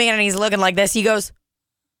this old man and he's looking like this. He goes,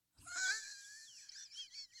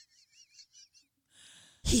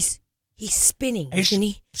 he's spinning, isn't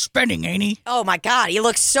he? Spinning, ain't he? Oh my God, he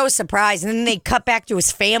looks so surprised. And then they cut back to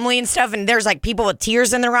his family and stuff, and there's like people with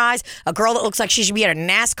tears in their eyes, a girl that looks like she should be at a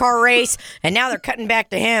NASCAR race, and now they're cutting back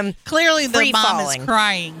to him. Clearly the mom free-falling. is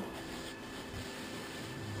crying.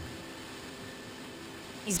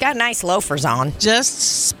 He's got nice loafers on.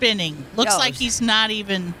 Just spinning. Looks Yo. like he's not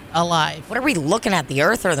even alive. What are we looking at, the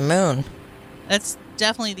Earth or the moon? That's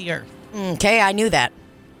definitely the Earth. Okay, I knew that.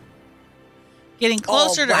 Getting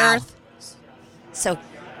closer to wow. Earth. So,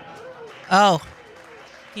 Oh,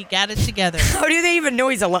 he got it together. how do they even know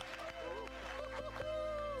he's alive?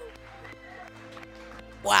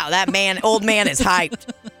 Wow, that old man is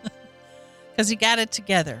hyped. Because he got it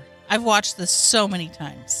together. I've watched this so many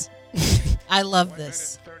times. I love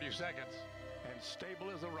this. 30 seconds and stable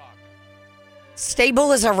as a rock.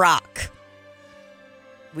 Stable as a rock.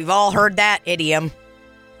 We've all heard that idiom.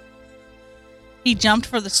 He jumped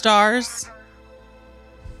for the stars.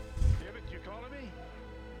 Felix, you calling me?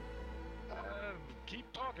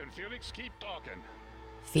 Keep talking, Felix. Keep talking.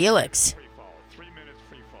 Felix. Free fall. 3 minutes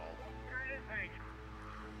free fall.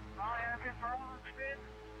 I have been following spin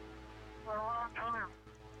for a long time.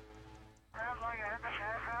 Sounds like I have a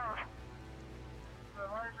half hour. The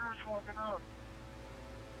laser is smoking up.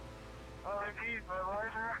 I repeat, my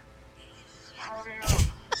laser is smoking up.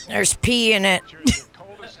 There's pee in it. Choose the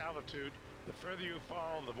coldest altitude. The further you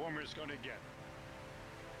fall, the warmer it's going to get.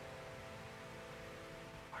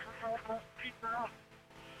 I just have to keep it up.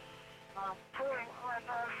 I'm pulling my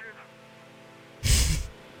laser.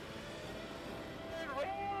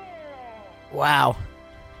 Wow.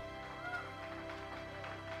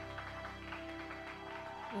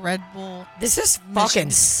 Red Bull. This is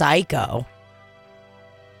fucking psycho.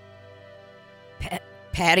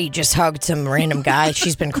 Patty just hugged some random guy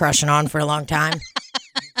she's been crushing on for a long time.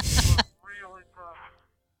 Really tough.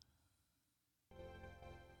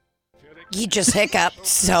 He just hiccuped,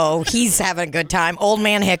 so he's having a good time. Old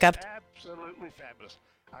man hiccuped. Absolutely fabulous.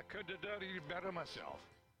 I couldn't have done any better myself.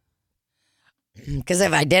 Because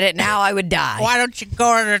if I did it now, I would die. Why don't you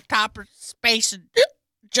go to the top of space and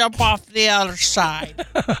jump off the other side?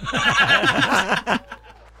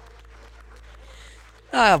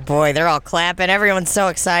 Oh, boy, they're all clapping. Everyone's so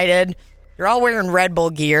excited. You're all wearing Red Bull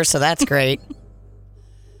gear, so that's great.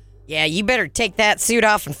 Yeah, you better take that suit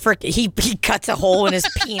off and frick it. He cuts a hole in his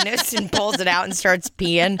penis and pulls it out and starts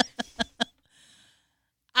peeing.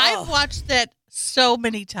 I've watched that so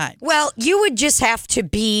many times. Well, you would just have to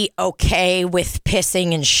be okay with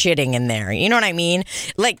pissing and shitting in there. You know what I mean?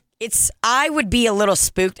 Like, I would be a little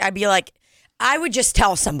spooked. I'd be like, I would just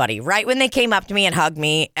tell somebody right when they came up to me and hugged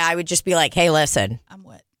me. I would just be like, hey, listen, I'm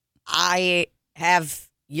wet. I have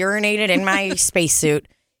urinated in my spacesuit,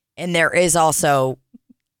 and there is also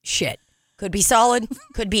shit. Could be solid,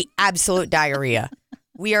 could be absolute diarrhea.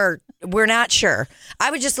 We're not sure.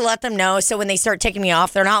 I would just let them know so when they start taking me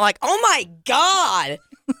off, they're not like, oh my God,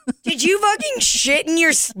 did you fucking shit in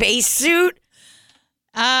your spacesuit?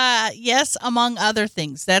 Yes, among other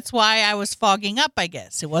things. That's why I was fogging up, I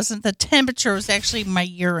guess. It wasn't the temperature, it was actually my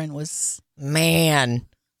urine was. Man.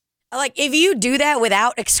 Like, if you do that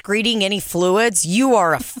without excreting any fluids, you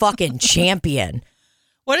are a fucking champion.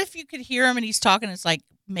 What if you could hear him and he's talking, it's like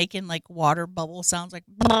making like water bubble sounds like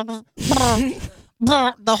the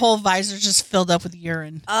whole visor's just filled up with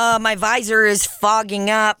urine. My visor is fogging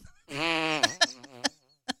up. They're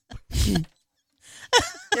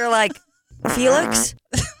like, Felix?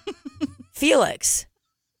 Felix,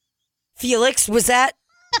 was that?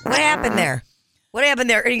 What happened there? What happened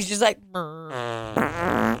there? And he's just like,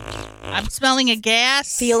 I'm smelling a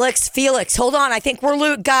gas. Felix, hold on. I think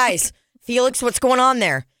we're guys. Felix, what's going on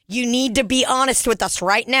there? You need to be honest with us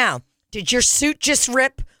right now. Did your suit just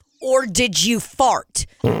rip, or did you fart?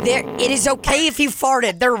 It is okay if you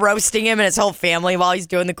farted. They're roasting him and his whole family while he's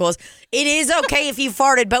doing the coolest. It is okay if you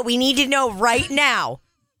farted, but we need to know right now,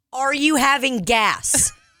 are you having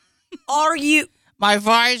gas? Are you... My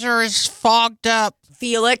visor is fogged up.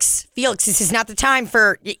 Felix, this is not the time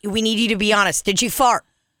for... We need you to be honest. Did you fart?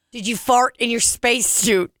 Did you fart in your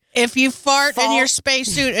spacesuit? If you fart in your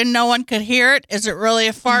spacesuit and no one could hear it, is it really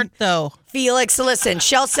a fart, though? Felix, listen,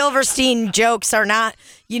 Shel Silverstein jokes are not,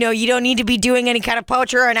 you don't need to be doing any kind of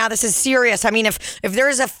poetry right now. This is serious. I mean, if there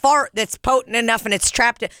is a fart that's potent enough and it's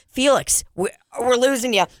trapped, Felix, we're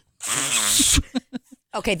losing you.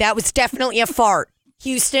 Okay, that was definitely a fart.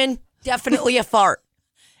 Houston, definitely a fart.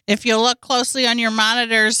 If you look closely on your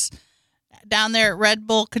monitors down there at Red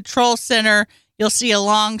Bull Control Center, you'll see a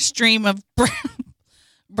long stream of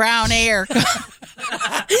brown air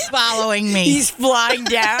following me. He's flying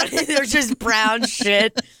down. There's just brown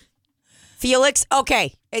shit. Felix,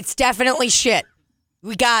 okay, it's definitely shit.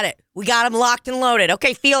 We got it. We got him locked and loaded.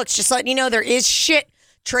 Okay, Felix, just letting you know there is shit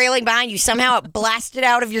trailing behind you. Somehow it blasted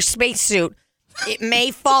out of your spacesuit. It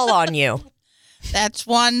may fall on you. That's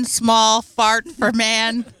one small fart for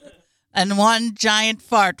man and one giant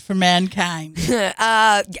fart for mankind.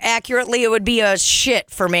 Accurately, it would be a shit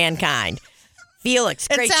for mankind. Felix,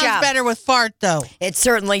 great job. It sounds better with fart, though. It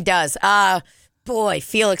certainly does. Boy,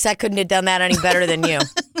 Felix, I couldn't have done that any better than you.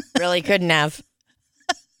 Really couldn't have.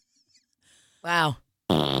 Wow.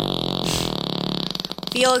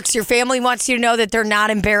 Felix, your family wants you to know that they're not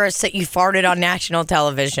embarrassed that you farted on national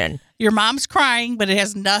television. Your mom's crying, but it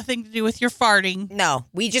has nothing to do with your farting. No,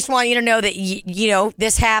 we just want you to know that,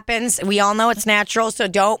 this happens. We all know it's natural, so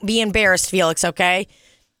don't be embarrassed, Felix, okay?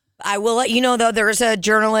 I will let you know, though, there's a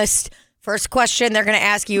journalist... First question they're going to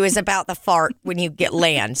ask you is about the fart when you get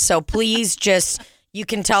land. So please you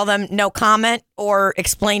can tell them no comment or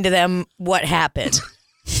explain to them what happened.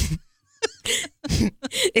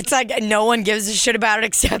 It's like no one gives a shit about it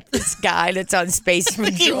except this guy that's on Space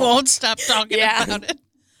Patrol. He won't stop talking about it.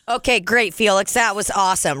 Okay, great, Felix. That was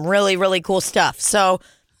awesome. Really, really cool stuff. So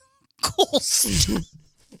cool stuff.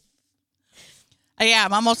 Yeah,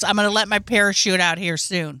 I'm going to let my parachute out here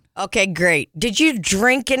soon. Okay, great. Did you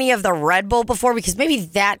drink any of the Red Bull before? Because maybe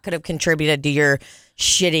that could have contributed to your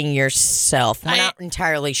shitting yourself. We're not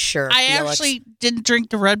entirely sure. I Felix. actually didn't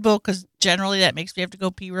drink the Red Bull because generally that makes me have to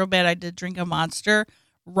go pee real bad. I did drink a Monster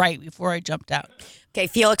right before I jumped out. Okay,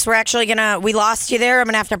 Felix, we're actually we lost you there. I'm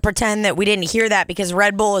going to have to pretend that we didn't hear that because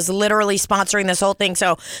Red Bull is literally sponsoring this whole thing.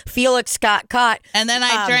 So Felix got caught. And then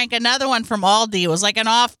I drank another one from Aldi. It was like an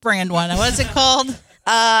off-brand one. What's it called?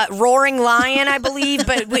 Roaring Lion, I believe.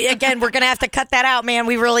 But we're going to have to cut that out, man.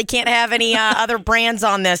 We really can't have any other brands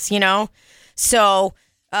on this, So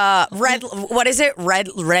what is it?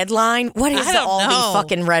 Red Line? What is the Aldi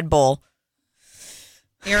fucking Red Bull?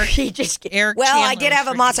 Eric I did have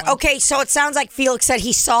a Monster. Okay, so it sounds like Felix said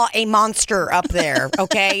he saw a monster up there,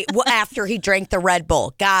 okay, after he drank the Red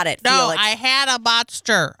Bull. Got it, No, Felix. I had a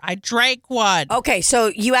Monster. I drank one. Okay,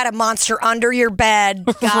 so you had a monster under your bed.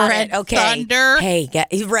 Got Red it. Okay. Thunder. Hey,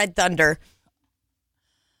 Red Thunder.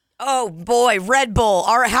 Oh, boy, Red Bull.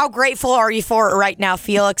 How grateful are you for it right now,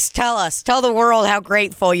 Felix? Tell us. Tell the world how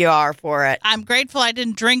grateful you are for it. I'm grateful I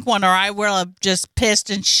didn't drink one or I will have just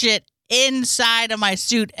pissed and shit inside of my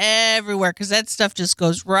suit everywhere because that stuff just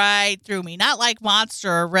goes right through me. Not like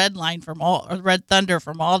Monster or Red Thunder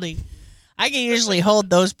from Aldi. I can usually hold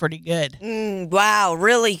those pretty good. Wow,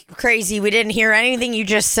 really crazy. We didn't hear anything you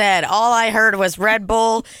just said. All I heard was Red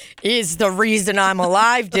Bull is the reason I'm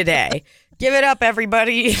alive today. Give it up,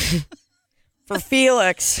 everybody, for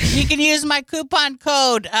Felix. You can use my coupon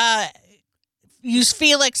code. Use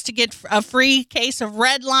Felix to get a free case of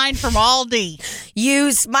Red Line from Aldi.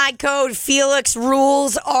 Use my code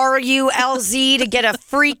FelixRules, RULZ, to get a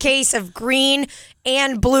free case of green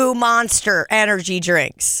and blue Monster energy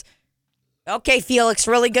drinks. Okay, Felix,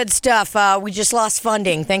 really good stuff. We just lost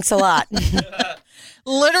funding. Thanks a lot.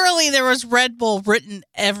 Literally, there was Red Bull written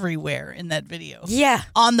everywhere in that video. Yeah.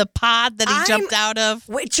 On the pod that he jumped out of.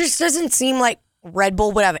 It just doesn't seem like Red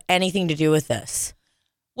Bull would have anything to do with this.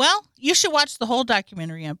 Well, you should watch the whole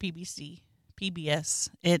documentary on PBS.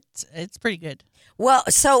 It's pretty good. Well,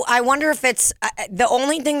 so I wonder if it's the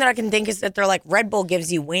only thing that I can think is that they're like Red Bull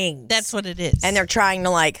gives you wings. That's what it is. And they're trying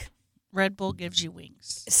to Red Bull gives you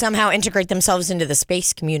wings. Somehow integrate themselves into the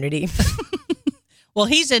space community. Well,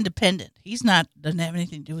 he's independent. Doesn't have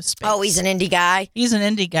anything to do with space. Oh, he's an indie guy? He's an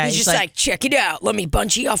indie guy. He's just like, check it out. Let me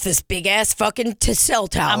bungee off this big-ass fucking cell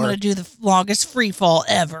tower. I'm going to do the longest free fall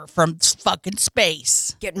ever from fucking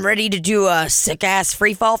space. Getting ready to do a sick-ass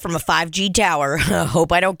free fall from a 5G tower.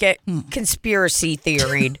 Hope I don't get conspiracy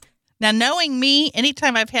theoried. Now, knowing me,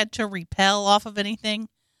 anytime I've had to repel off of anything,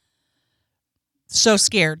 so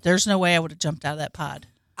scared. There's no way I would have jumped out of that pod.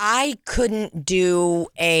 I couldn't do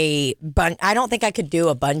I don't think I could do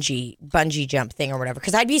a bungee jump thing or whatever,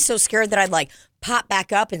 because I'd be so scared that I'd like pop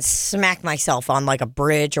back up and smack myself on like a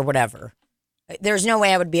bridge or whatever. There's no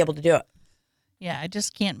way I would be able to do it. Yeah, I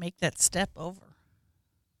just can't make that step over.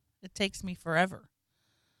 It takes me forever.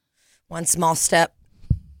 One small step,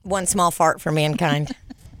 one small fart for mankind.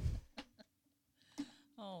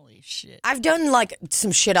 Holy shit. I've done like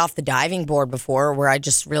some shit off the diving board before where I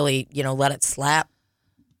just really, let it slap.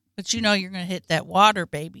 But you're going to hit that water,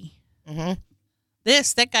 baby. Mm-hmm.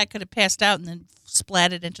 That guy could have passed out and then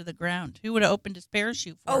splatted into the ground. Who would have opened his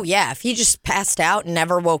parachute for Oh, him? yeah. If he just passed out and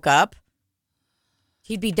never woke up,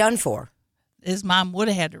 he'd be done for. His mom would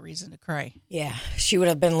have had a reason to cry. Yeah, she would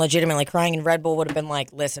have been legitimately crying, and Red Bull would have been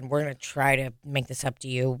like, listen, we're going to try to make this up to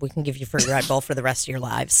you. We can give you free Red Bull for the rest of your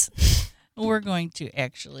lives. We're going to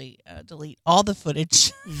actually delete all the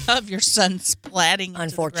footage of your son splatting into the ground.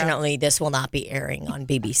 Unfortunately, this will not be airing on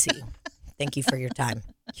BBC. Thank you for your time.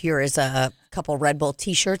 Here is a couple Red Bull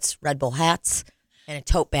T-shirts, Red Bull hats, and a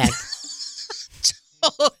tote bag.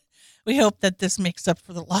 We hope that this makes up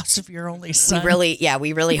for the loss of your only son.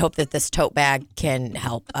 We really hope that this tote bag can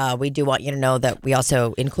help. We do want you to know that we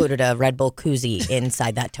also included a Red Bull koozie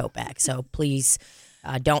inside that tote bag. So please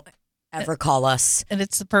don't ever call us. And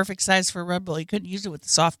it's the perfect size for Red Bull. You couldn't use it with a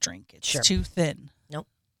soft drink. It's Sure. too thin. Nope.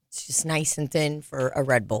 It's just nice and thin for a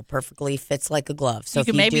Red Bull. Perfectly fits like a glove. So you if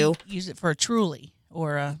could you maybe do, use it for a Truly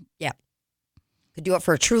or a... yeah. Could do it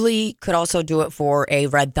for a Truly, could also do it for a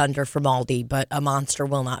Red Thunder from Aldi, but a Monster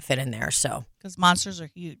will not fit in there. So Because monsters are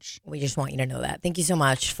huge. we just want you to know that. Thank you so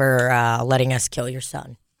much for letting us kill your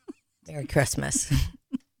son. Merry Christmas.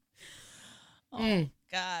 Oh,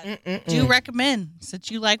 God. Do recommend.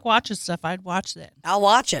 Since you like watching stuff, I'd watch that. I'll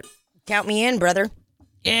watch it. Count me in, brother.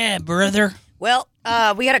 Yeah, brother. Well,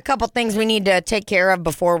 we got a couple things we need to take care of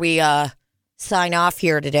before we sign off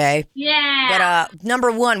here today. Yeah. But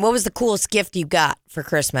number one, what was the coolest gift you got for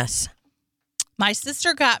Christmas? My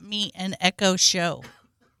sister got me an Echo Show.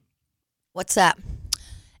 What's that?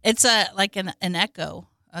 It's like an Echo,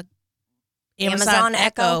 a Amazon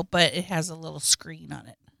Echo? but it has a little screen on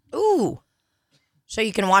it. Ooh. So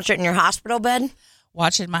you can watch it in your hospital bed?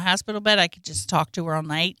 Watch it in my hospital bed. I could just talk to her all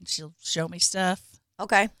night, and she'll show me stuff.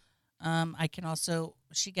 Okay. I can also.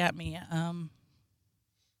 She got me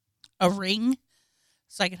a ring,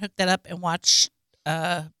 so I can hook that up and watch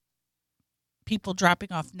people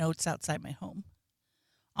dropping off notes outside my home.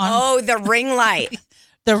 On The ring light.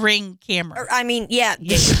 the Ring camera. I mean, yeah.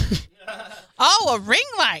 Oh, a ring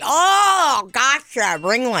light. Oh, gotcha.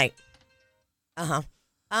 Ring light. Uh-huh.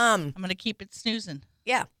 I'm gonna keep it snoozing.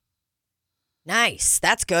 Yeah. Nice.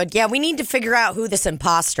 That's good. Yeah, we need to figure out who this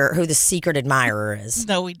secret admirer is.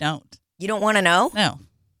 No, we don't. You don't want to know? No.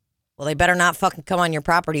 Well, they better not fucking come on your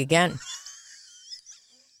property again.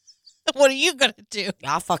 What are you gonna do?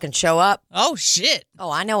 I'll fucking show up. Oh shit!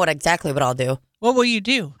 Oh, I know exactly what I'll do. What will you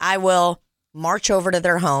do? I will march over to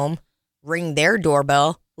their home, ring their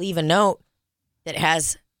doorbell, leave a note that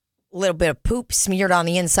has a little bit of poop smeared on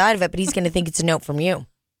the inside of it, but he's going to think it's a note from you.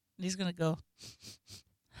 He's gonna go.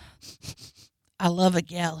 I love a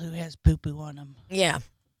gal who has poo poo on him. Yeah.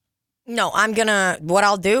 No, what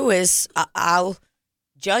I'll do is I'll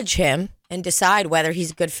judge him and decide whether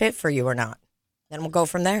he's a good fit for you or not. Then we'll go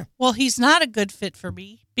from there. Well, he's not a good fit for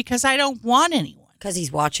me because I don't want anyone. Because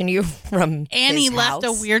he's watching you from And his he left a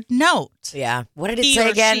house. weird note. Yeah. What did it He say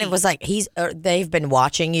or again? she. It was like they've been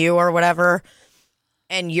watching you or whatever,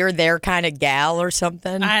 and you're their kind of gal or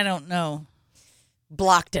something. I don't know.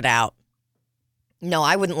 Blocked it out. No,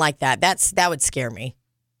 I wouldn't like that. That would scare me.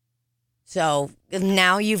 So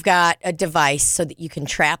now you've got a device so that you can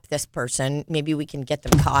trap this person. Maybe we can get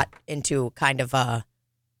them caught into kind of a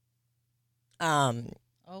Oh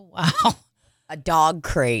wow. a dog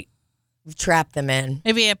crate. Trap them in.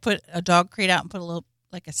 Maybe I put a dog crate out and put a little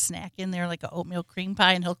like a snack in there, like an oatmeal cream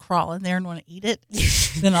pie, and he'll crawl in there and want to eat it.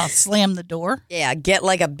 Then I'll slam the door. Yeah, get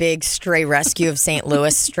like a big stray rescue of St.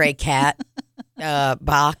 Louis stray cat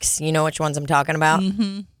box. You know which ones I'm talking about?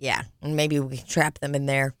 Mm-hmm. Yeah, and maybe we can trap them in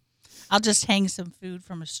there. I'll just hang some food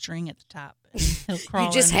from a string at the top. And he'll crawl.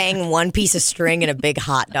 You just in. hang one piece of string and a big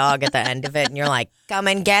hot dog at the end of it, and you're like, come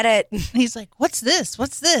and get it. And he's like, "What's this?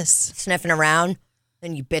 What's this?" Sniffing around.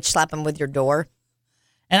 Then you bitch slap him with your door.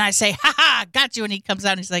 And I say, "Ha ha, got you!" And he comes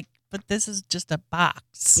out and he's like, "But this is just a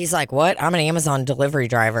box." He's like, what? I'm an Amazon delivery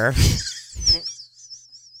driver.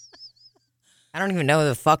 I don't even know who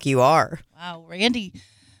the fuck you are. Wow, Randy.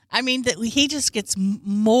 I mean, he just gets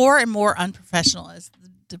more and more unprofessional as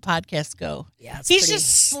the the podcast go. Yeah, it's He's pretty-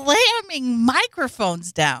 just slamming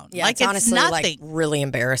microphones down. Yeah, like it's it's honestly nothing. like really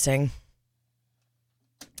embarrassing.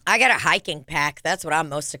 I got a hiking pack. That's what I'm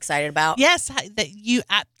most excited about. Yes,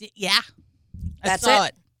 yeah. That's I saw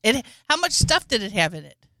it? it. How much stuff did it have in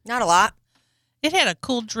it? Not a lot. It had a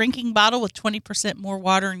cool drinking bottle with 20% more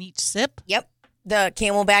water in each sip. Yep. The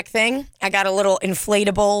Camelback thing. I got a little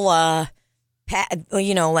inflatable,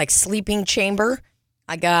 like sleeping chamber.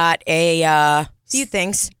 I got a few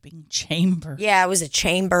things. Sleeping chamber. Yeah, it was a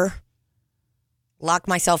chamber. Lock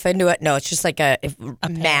myself into it. No, it's just like a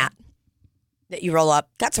mat that you roll up.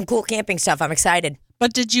 Got some cool camping stuff. I'm excited.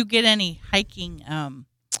 But did you get any hiking,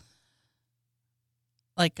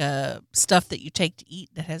 stuff that you take to eat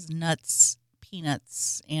that has nuts,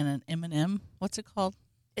 peanuts, and an M&M? What's it called?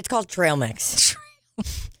 It's called trail mix.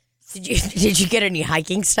 Did you get any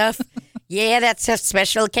hiking stuff? Yeah, that's a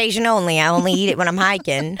special occasion only. I only eat it when I'm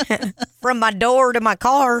hiking. From my door to my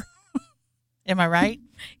car. Am I right?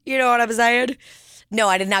 You know what I'm saying? No,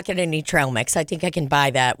 I did not get any trail mix. I think I can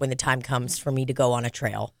buy that when the time comes for me to go on a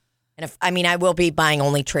trail. And I will be buying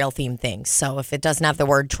only trail themed things. So if it doesn't have the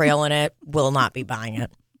word trail in it, will not be buying it.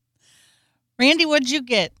 Randy, what'd you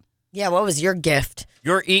get? Yeah, what was your gift?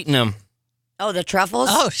 You're eating them. Oh, the truffles?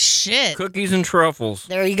 Oh, shit. Cookies and truffles.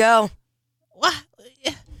 There you go. What?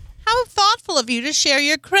 How thoughtful of you to share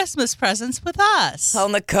your Christmas presents with us.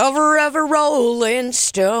 On the cover of a Rolling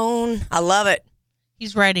Stone. I love it.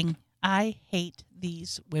 He's writing, I hate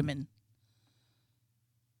these women.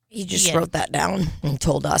 He just Yeah. wrote that down and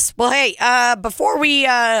told us. Well, hey, before we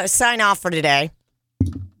sign off for today,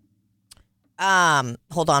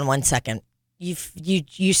 hold on one second.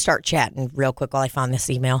 You start chatting real quick while I find this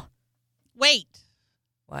email. Wait.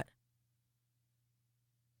 What?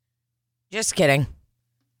 Just kidding.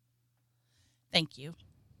 Thank you.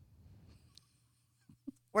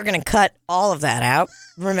 We're going to cut all of that out.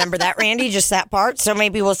 Remember that, Randy? Just that part. So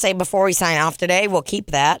maybe we'll say before we sign off today, we'll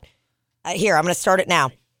keep that. Here, I'm going to start it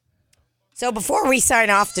now. So before we sign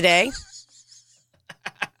off today,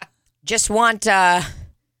 just want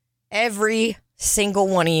every single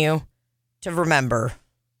one of you to remember,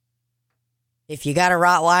 if you got a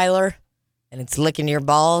Rottweiler and it's licking your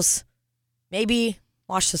balls, maybe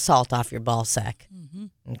wash the salt off your ball sack. Mm-hmm.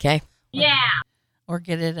 Okay? Or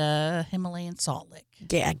get it a Himalayan salt lick.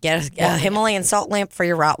 Yeah, get a Himalayan salt lamp for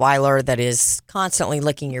your Rottweiler that is constantly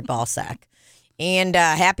licking your ball sack. And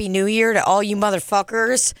Happy New Year to all you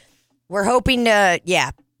motherfuckers. We're hoping to,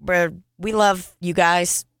 we love you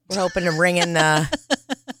guys. We're hoping to ring in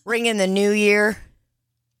the new year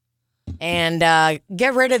and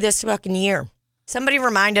get rid of this fucking year. Somebody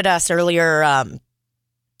reminded us earlier,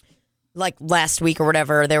 like last week or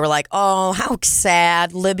whatever, they were like, oh, how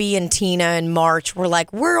sad. Libby and Tina in March were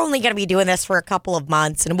like, we're only going to be doing this for a couple of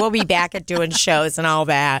months and we'll be back at doing shows and all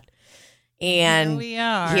that. And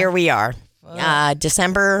here we are.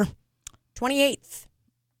 December 28th.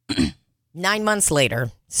 9 months later,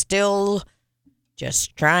 still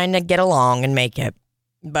just trying to get along and make it.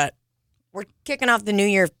 But we're kicking off the new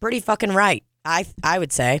year pretty fucking right, I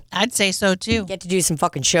would say. I'd say so, too. Get to do some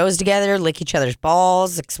fucking shows together, lick each other's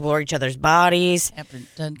balls, explore each other's bodies. Haven't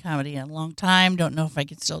done comedy in a long time. Don't know if I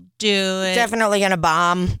can still do it. Definitely going to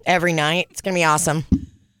bomb every night. It's going to be awesome.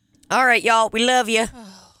 All right, y'all. We love you.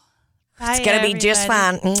 Bye, It's going to be just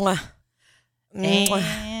fine. everybody. Mwah. Mwah.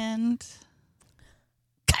 And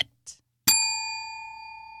cut.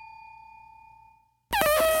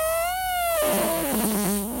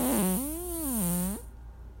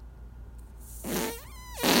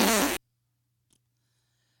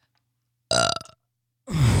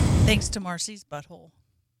 Thanks to Marcy's butthole.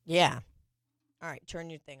 Yeah. All right, turn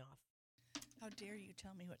your thing off. How dare you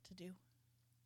tell me what to do?